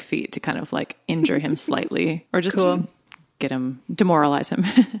spike feet to kind of like injure him slightly or just to get him, demoralize him.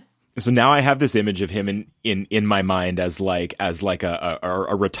 So now I have this image of him in my mind as like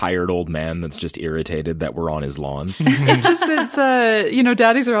a retired old man that's just irritated that we're on his lawn. It's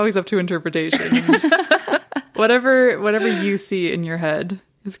daddies are always up to interpretation. whatever you see in your head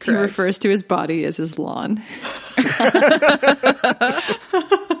is correct. He refers to his body as his lawn.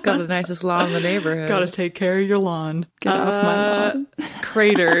 Got the nicest lawn in the neighborhood. Gotta take care of your lawn. Get off my lawn.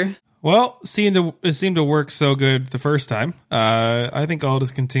 Crater. Well, it seemed to work so good the first time. I think I'll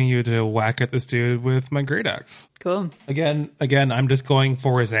just continue to whack at this dude with my great axe. Cool. Again, I'm just going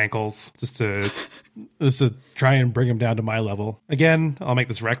for his ankles, just to try and bring him down to my level. Again, I'll make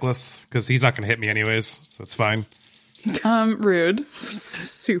this reckless because he's not going to hit me anyways, so it's fine. Rude.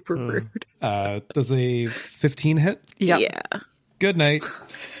 Super rude. Does a 15 hit? Yep. Yeah. Good night.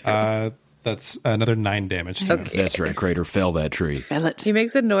 That's another 9 damage to him. That's right. Crater fell that tree. Fell it. He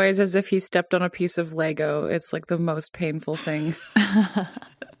makes a noise as if he stepped on a piece of Lego. It's like the most painful thing.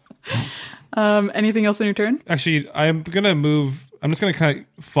 Anything else on your turn? Actually, I'm going to move. I'm just going to kind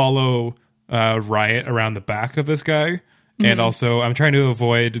of follow Riot around the back of this guy. Mm-hmm. And also, I'm trying to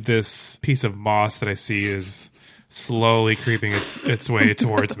avoid this piece of moss that I see is slowly creeping its way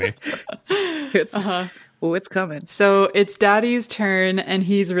towards me. It's coming. So it's Daddy's turn, and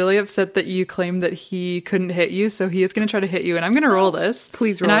he's really upset that you claimed that he couldn't hit you, so he is going to try to hit you, and I'm going to roll this.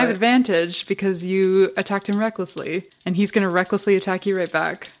 Please roll And I have it. advantage because you attacked him recklessly, and he's going to recklessly attack you right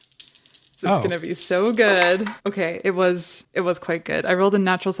back. So it's going to be so good. Okay, it was quite good. I rolled a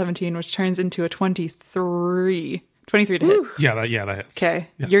natural 17, which turns into a 23. 23 to hit. Yeah, that hits. Okay.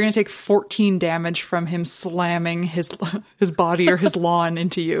 Yeah. You're going to take 14 damage from him slamming his body or his lawn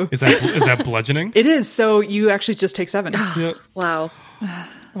into you. Is that bludgeoning? It is. So you actually just take 7. Yep. Wow.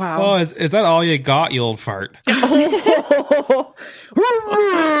 Wow. Oh, is that all you got, you old fart?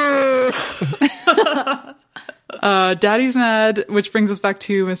 Daddy's mad, which brings us back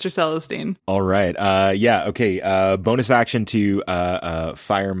to Mr. Celestine. All right. Okay. Bonus action to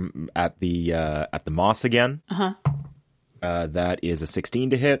fire at the moss again. That is a 16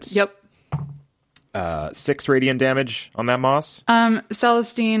 to hit. Yep. 6 radiant damage on that moss.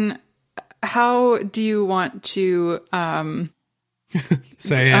 Celestine, how do you want to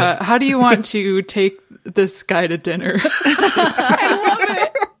say it? How do you want to take this guy to dinner? I love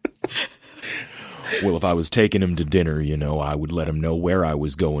it. Well, if I was taking him to dinner, I would let him know where I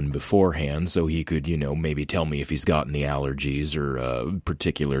was going beforehand so he could, maybe tell me if he's got any allergies or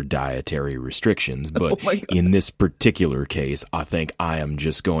particular dietary restrictions. But in this particular case, I think I am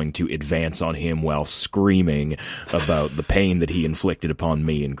just going to advance on him while screaming about the pain that he inflicted upon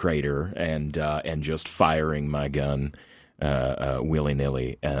me and Crater and just firing my gun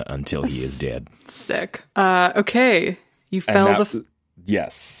willy-nilly until he is dead. Sick. Okay. You fell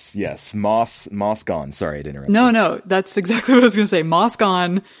Yes. Moss gone. Sorry to interrupt. No, that's exactly what I was going to say. Moss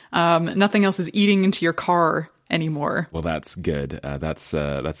gone. Nothing else is eating into your car anymore. Well, that's good. That's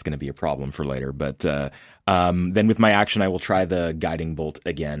going to be a problem for later. But then with my action, I will try the guiding bolt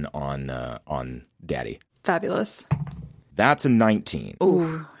again on Daddy. Fabulous. That's a 19.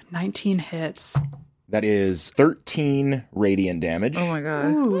 Ooh, 19 hits. That is 13 radiant damage. Oh my god.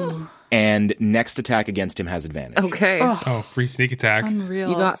 Ooh. And next attack against him has advantage. Okay. Oh, free sneak attack. Unreal.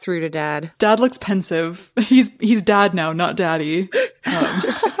 You got through to Dad. Dad looks pensive. He's Dad now, not Daddy.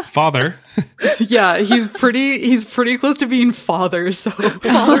 Father. Yeah, he's pretty close to being father, so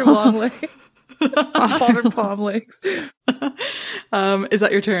Father Longleg. Father Palmlegs. Is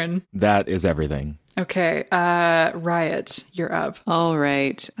that your turn? That is everything. Okay, Riot, you're up. All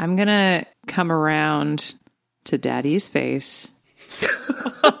right. I'm going to come around to Daddy's face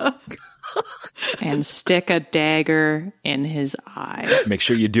and stick a dagger in his eye. Make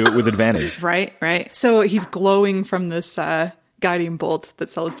sure you do it with advantage. Right. So he's glowing from this guiding bolt that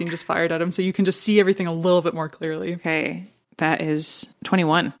Celestine just fired at him, so you can just see everything a little bit more clearly. Okay. That is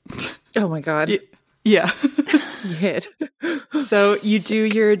 21. Oh my god. Yeah. You hit. So you do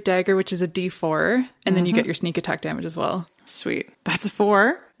your dagger, which is a D4, and then you get your sneak attack damage as well. Sweet. That's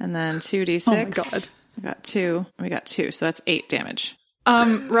 4. And then 2d6. Oh my god. I got 2. We got 2. So that's 8 damage.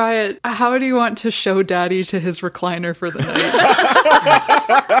 Riot, how do you want to show Daddy to his recliner for the night?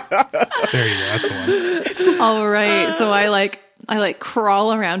 There you go. That's the one. All right. So I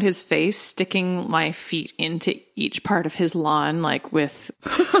crawl around his face, sticking my feet into each part of his lawn, like with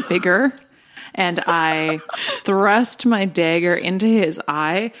vigor. And I thrust my dagger into his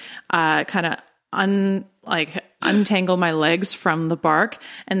eye, kind of untangle my legs from the bark,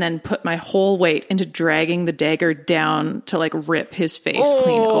 and then put my whole weight into dragging the dagger down to like rip his face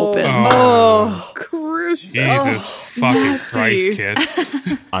clean open. Oh, Chris. Jesus fucking nasty. Christ,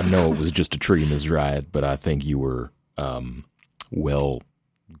 kid. I know it was just a tree, Ms. Riot, but I think you were,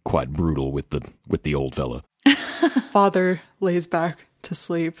 quite brutal with the old fella. Father lays back to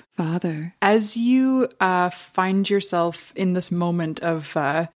sleep. Father. As you find yourself in this moment of,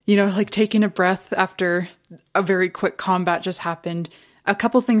 like taking a breath after a very quick combat just happened, a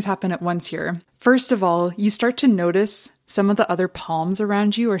couple things happen at once here. First of all, you start to notice some of the other palms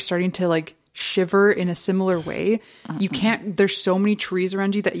around you are starting to like shiver in a similar way. You can't, there's so many trees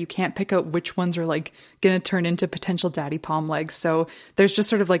around you that you can't pick out which ones are like going to turn into potential daddy palm legs. So there's just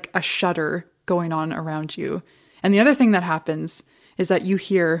sort of like a shudder going on around you. And the other thing that happens is that you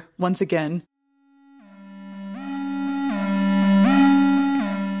hear, once again,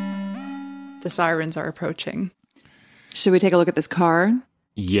 the sirens are approaching. Should we take a look at this car?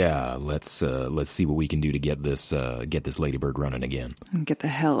 Yeah, let's see what we can do to get this ladybird running again. And get the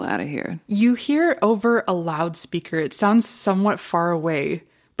hell out of here. You hear over a loudspeaker. It sounds somewhat far away,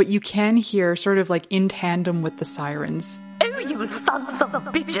 but you can hear sort of like in tandem with the sirens. Oh, you sons of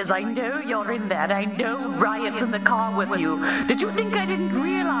bitches, I know you're in there. I know Riot's in the car with you. Did you think I didn't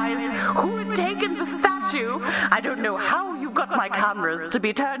realize who had taken the statue? I don't know how you got my cameras to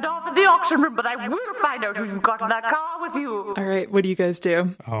be turned off in the auction room, but I will find out who you've got in that car with you. All right, what do you guys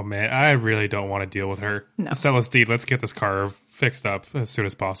do? Oh, man, I really don't want to deal with her. No. Celestine, let's get this car fixed up as soon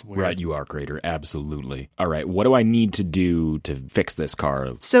as possible. Right, you are, Crater. Absolutely. All right, what do I need to do to fix this car?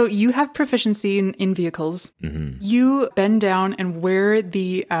 So you have proficiency in vehicles. Mm-hmm. You bend down, and where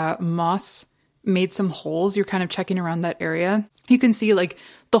the moss made some holes, you're kind of checking around that area. You can see like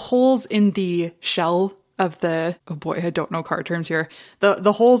the holes in the shell of the, oh boy, I don't know car terms here.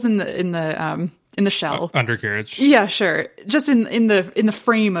 The holes in the shell. Undercarriage. Yeah, sure. Just in the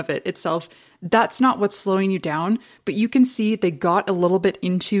frame of it itself. That's not what's slowing you down, but you can see they got a little bit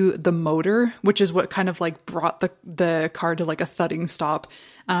into the motor, which is what kind of like brought the car to like a thudding stop.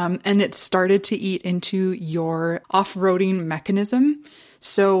 And it started to eat into your off-roading mechanism.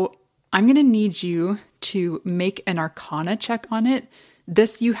 So I'm going to need you to make an Arcana check on it.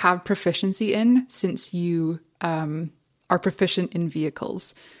 This you have proficiency in since you are proficient in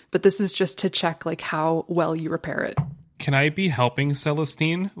vehicles. But this is just to check like how well you repair it. Can I be helping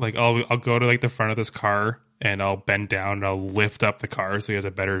Celestine? Like, I'll go to like the front of this car and I'll bend down and I'll lift up the car so he has a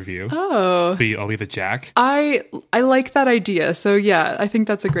better view. Oh, I'll be the jack. I like that idea. So yeah, I think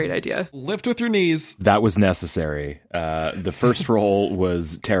that's a great idea. Lift with your knees. That was necessary. The first roll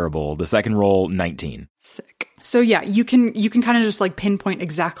was terrible. The second roll, 19. Sick. So yeah, you can kind of just like pinpoint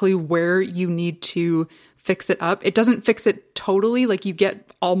exactly where you need to fix it up. It doesn't fix it totally. Like you get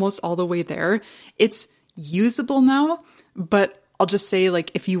almost all the way there. It's usable now, but I'll just say,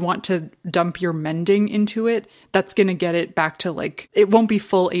 like, if you want to dump your mending into it, that's going to get it back to, like, it won't be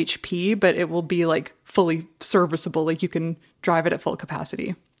full HP, but it will be, like, fully serviceable. Like, you can drive it at full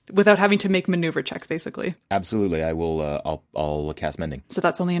capacity without having to make maneuver checks, basically. Absolutely. I will, I'll cast mending. So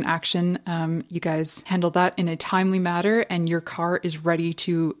that's only an action. You guys handled that in a timely manner, and your car is ready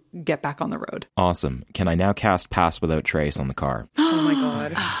to get back on the road. Awesome. Can I now cast Pass Without Trace on the car? Oh my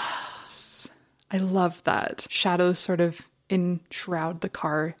god. I love that. Shadows sort of enshroud the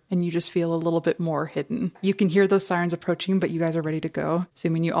car, and you just feel a little bit more hidden. You can hear those sirens approaching, but you guys are ready to go.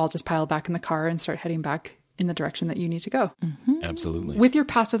 Assuming you all just pile back in the car and start heading back in the direction that you need to go. Mm-hmm. Absolutely. With your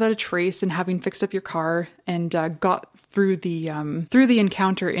Pass Without a Trace and having fixed up your car and got through the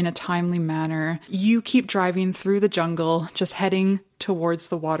encounter in a timely manner, you keep driving through the jungle, just heading towards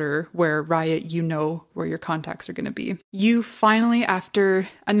the water where, Riot, you know where your contacts are going to be. You finally, after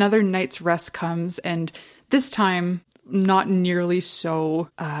another night's rest comes, and this time not nearly so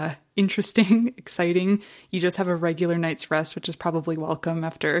interesting, exciting. You just have a regular night's rest, which is probably welcome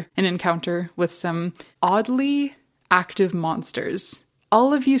after an encounter with some oddly active monsters.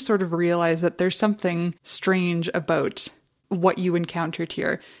 All of you sort of realize that there's something strange about what you encountered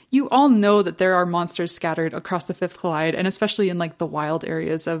here. You all know that there are monsters scattered across the Fifth Collide, and especially in like the wild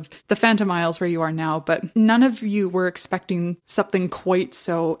areas of the Phantom Isles where you are now, but none of you were expecting something quite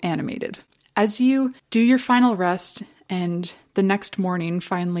so animated. As you do your final rest and the next morning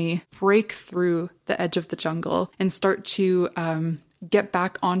finally break through the edge of the jungle and start to get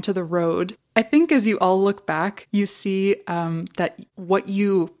back onto the road, I think as you all look back, you see that what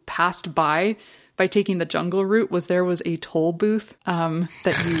you passed by taking the jungle route was a toll booth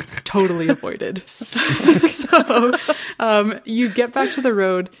that you totally avoided. So you get back to the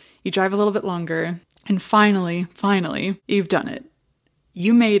road, you drive a little bit longer, and finally, you've done it.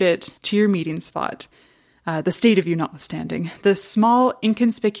 You made it to your meeting spot. The state of you notwithstanding. The small,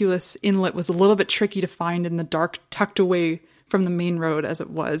 inconspicuous inlet was a little bit tricky to find in the dark, tucked away from the main road as it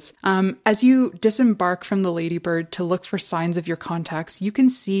was. As you disembark from the Ladybird to look for signs of your contacts, you can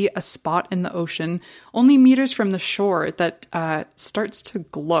see a spot in the ocean, only meters from the shore, that starts to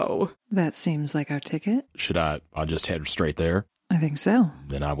glow. That seems like our ticket. I'll just head straight there? I think so.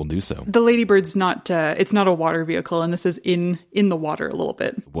 Then I will do so. The Ladybird's not, it's not a water vehicle, and this is in the water a little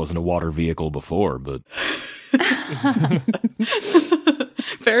bit. It wasn't a water vehicle before, but...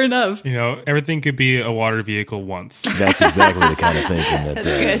 Fair enough. You know, everything could be a water vehicle once. That's exactly the kind of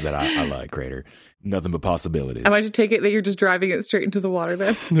thinking that I like, Crater. Nothing but possibilities. Am I to take it that you're just driving it straight into the water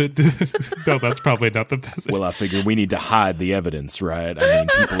then? No, that's probably not the best. Well, I figure we need to hide the evidence, right? I mean,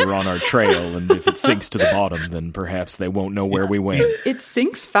 people are on our trail, and if it sinks to the bottom, then perhaps they won't know where we went. It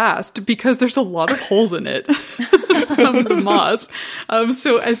sinks fast because there's a lot of holes in it from the moss.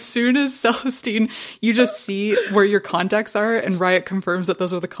 So as soon as Celestine, you just see where your contacts are, and Riot confirms that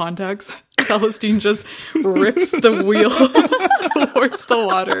those are the contacts, Celestine just rips the wheel towards the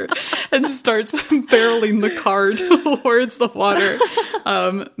water and starts barreling the car towards the water.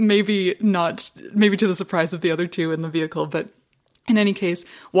 Maybe to the surprise of the other two in the vehicle, but in any case,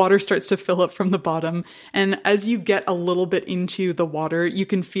 water starts to fill up from the bottom. And as you get a little bit into the water, you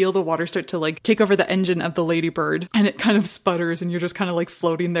can feel the water start to like take over the engine of the Ladybird, and it kind of sputters, and you're just kind of like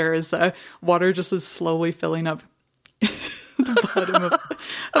floating there as the water just is slowly filling up the bottom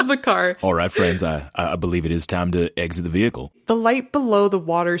of the car. All right, friends, I believe it is time to exit the vehicle. The light below the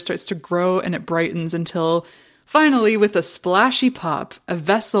water starts to grow, and it brightens until finally, with a splashy pop, a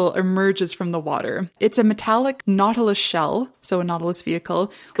vessel emerges from the water. It's a metallic Nautilus shell, so a Nautilus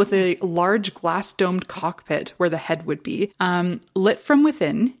vehicle, with a large glass-domed cockpit where the head would be. Lit from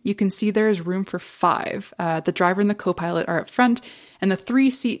within, you can see there is room for 5. The driver and the co-pilot are up front, and the 3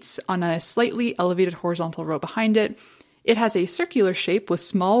 seats on a slightly elevated horizontal row behind it. It has a circular shape with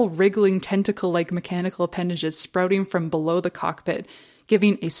small, wriggling, tentacle-like mechanical appendages sprouting from below the cockpit,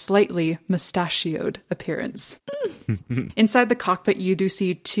 giving a slightly mustachioed appearance. Inside the cockpit, you do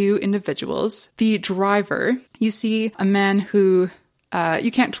see 2 individuals. The driver, you see a man who, you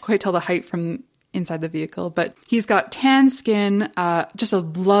can't quite tell the height from inside the vehicle, but he's got tan skin, just a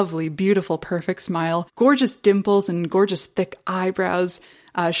lovely, beautiful, perfect smile, gorgeous dimples and gorgeous thick eyebrows,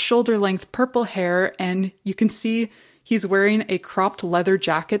 shoulder-length purple hair, and you can see he's wearing a cropped leather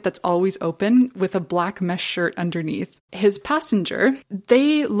jacket that's always open with a black mesh shirt underneath. His passenger,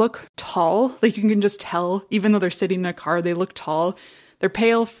 they look tall. Like you can just tell, even though they're sitting in a car, they look tall. They're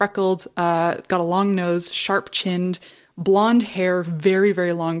pale, freckled, got a long nose, sharp-chinned, blonde hair, very,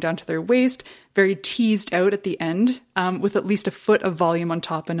 very long down to their waist, very teased out at the end, with at least a foot of volume on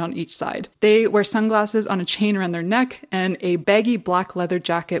top and on each side. They wear sunglasses on a chain around their neck and a baggy black leather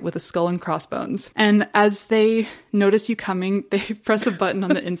jacket with a skull and crossbones. And as they notice you coming, they press a button on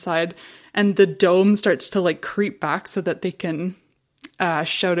the inside and the dome starts to like creep back so that they can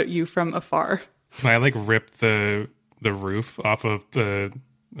shout at you from afar. Can I like rip the roof off of the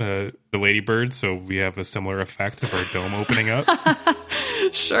ladybird so we have a similar effect of our dome opening up?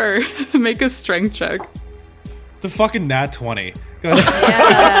 Sure. Make a strength check. The fucking nat 20. Yeah.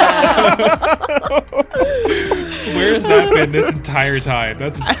 Where has that been this entire time?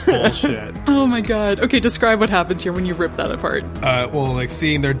 That's bullshit. Oh my god. Okay, describe what happens here when you rip that apart. Well, like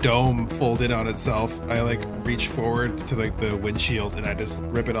seeing their dome fold in on itself, I like reach forward to like the windshield and I just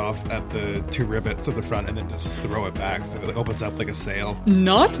rip it off at the 2 rivets of the front and then just throw it back so it opens up like a sail.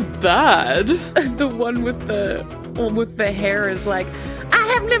 Not bad. The one with the hair is like, I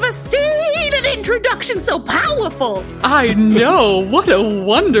have never seen an introduction so powerful. I know. What a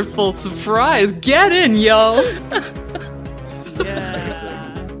wonderful surprise. Get in, yo. Yeah.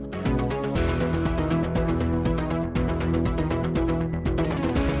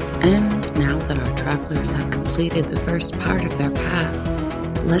 And now that our travelers have completed the first part of their path,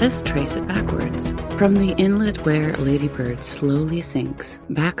 let us trace it backwards. From the inlet where Ladybird slowly sinks,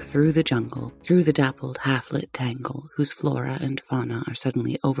 back through the jungle, through the dappled half-lit tangle, whose flora and fauna are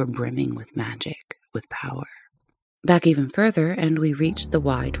suddenly overbrimming with magic, with power. Back even further, and we reach the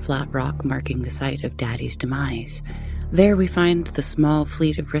wide, flat rock marking the site of Daddy's demise. There we find the small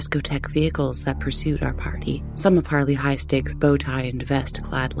fleet of Riscotech vehicles that pursued our party. Some of Harley Highstake's bow-tie and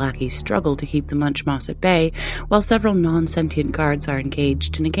vest-clad lackeys struggle to keep the Munchmoss at bay, while several non-sentient guards are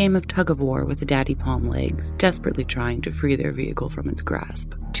engaged in a game of tug-of-war with the Daddy Palm Legs, desperately trying to free their vehicle from its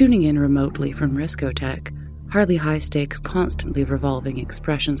grasp. Tuning in remotely from Riscotech, Harley Highstake's constantly revolving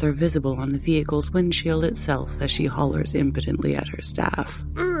expressions are visible on the vehicle's windshield itself as she hollers impotently at her staff.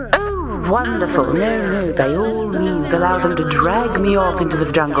 Oh, wonderful. No, by all means, allow them to drag me off into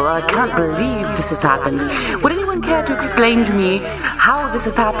the jungle. I can't believe this has happened. Would anyone care to explain to me how this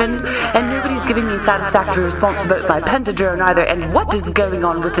has happened? And nobody's giving me a satisfactory response about my pentadrone either. And what is going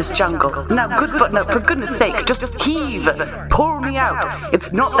on with this jungle? Now, for goodness sake, just heave. Pull me out.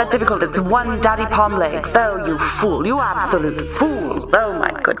 It's not that difficult. It's one Daddy Palm Legs. Oh, you fool. You absolute fools. Oh,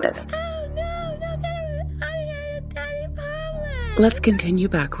 my goodness. Let's continue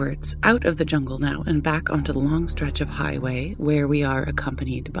backwards, out of the jungle now, and back onto the long stretch of highway, where we are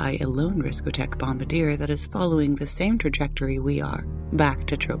accompanied by a lone Riscotech bombardier that is following the same trajectory we are, back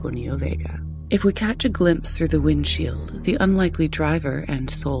to Troboneo Vega. If we catch a glimpse through the windshield, the unlikely driver and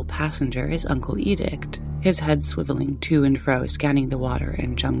sole passenger is Uncle Edict, his head swiveling to and fro, scanning the water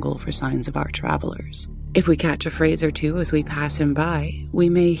and jungle for signs of our travelers. If we catch a phrase or two as we pass him by, we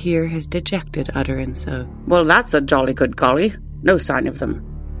may hear his dejected utterance of, "Well, that's a jolly good collie. No sign of them.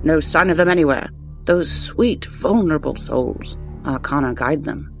 No sign of them anywhere. Those sweet, vulnerable souls. Arcana guide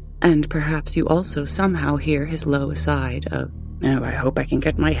them." And perhaps you also somehow hear his low aside of, "Oh, I hope I can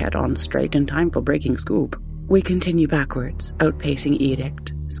get my head on straight in time for breaking scoop." We continue backwards, outpacing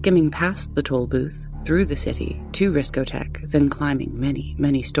Edict, skimming past the toll booth, through the city, to Riscotech, then climbing many,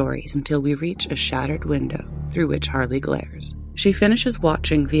 many stories until we reach a shattered window through which Harley glares. She finishes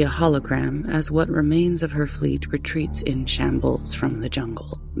watching via hologram as what remains of her fleet retreats in shambles from the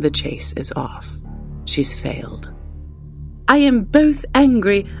jungle. The chase is off. She's failed. "I am both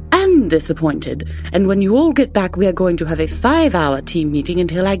angry and disappointed, and when you all get back we are going to have a 5-hour team meeting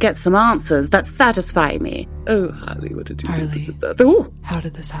until I get some answers that satisfy me." "Oh, Harley, what did you do? Oh, how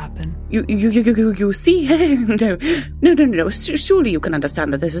did this happen? You see? No. Surely you can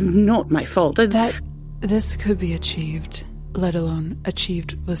understand that this is not my fault. That this could be achieved, let alone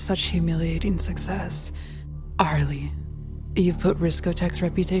achieved with such humiliating success. Harley, you've put Riscotech's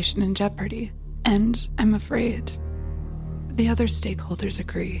reputation in jeopardy, and I'm afraid the other stakeholders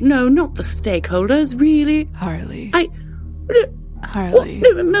agree." "No, not the stakeholders, really." "Harley. Harley.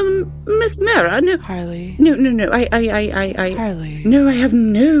 No, Miss Mara, no. Harley. No, Harley. No, I have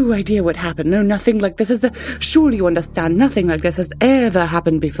no idea what happened. No, nothing like this surely you understand, nothing like this has ever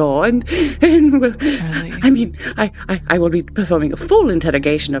happened before. And Harley. I mean, I will be performing a full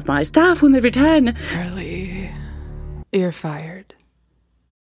interrogation of my staff when they return." "Harley, you're fired."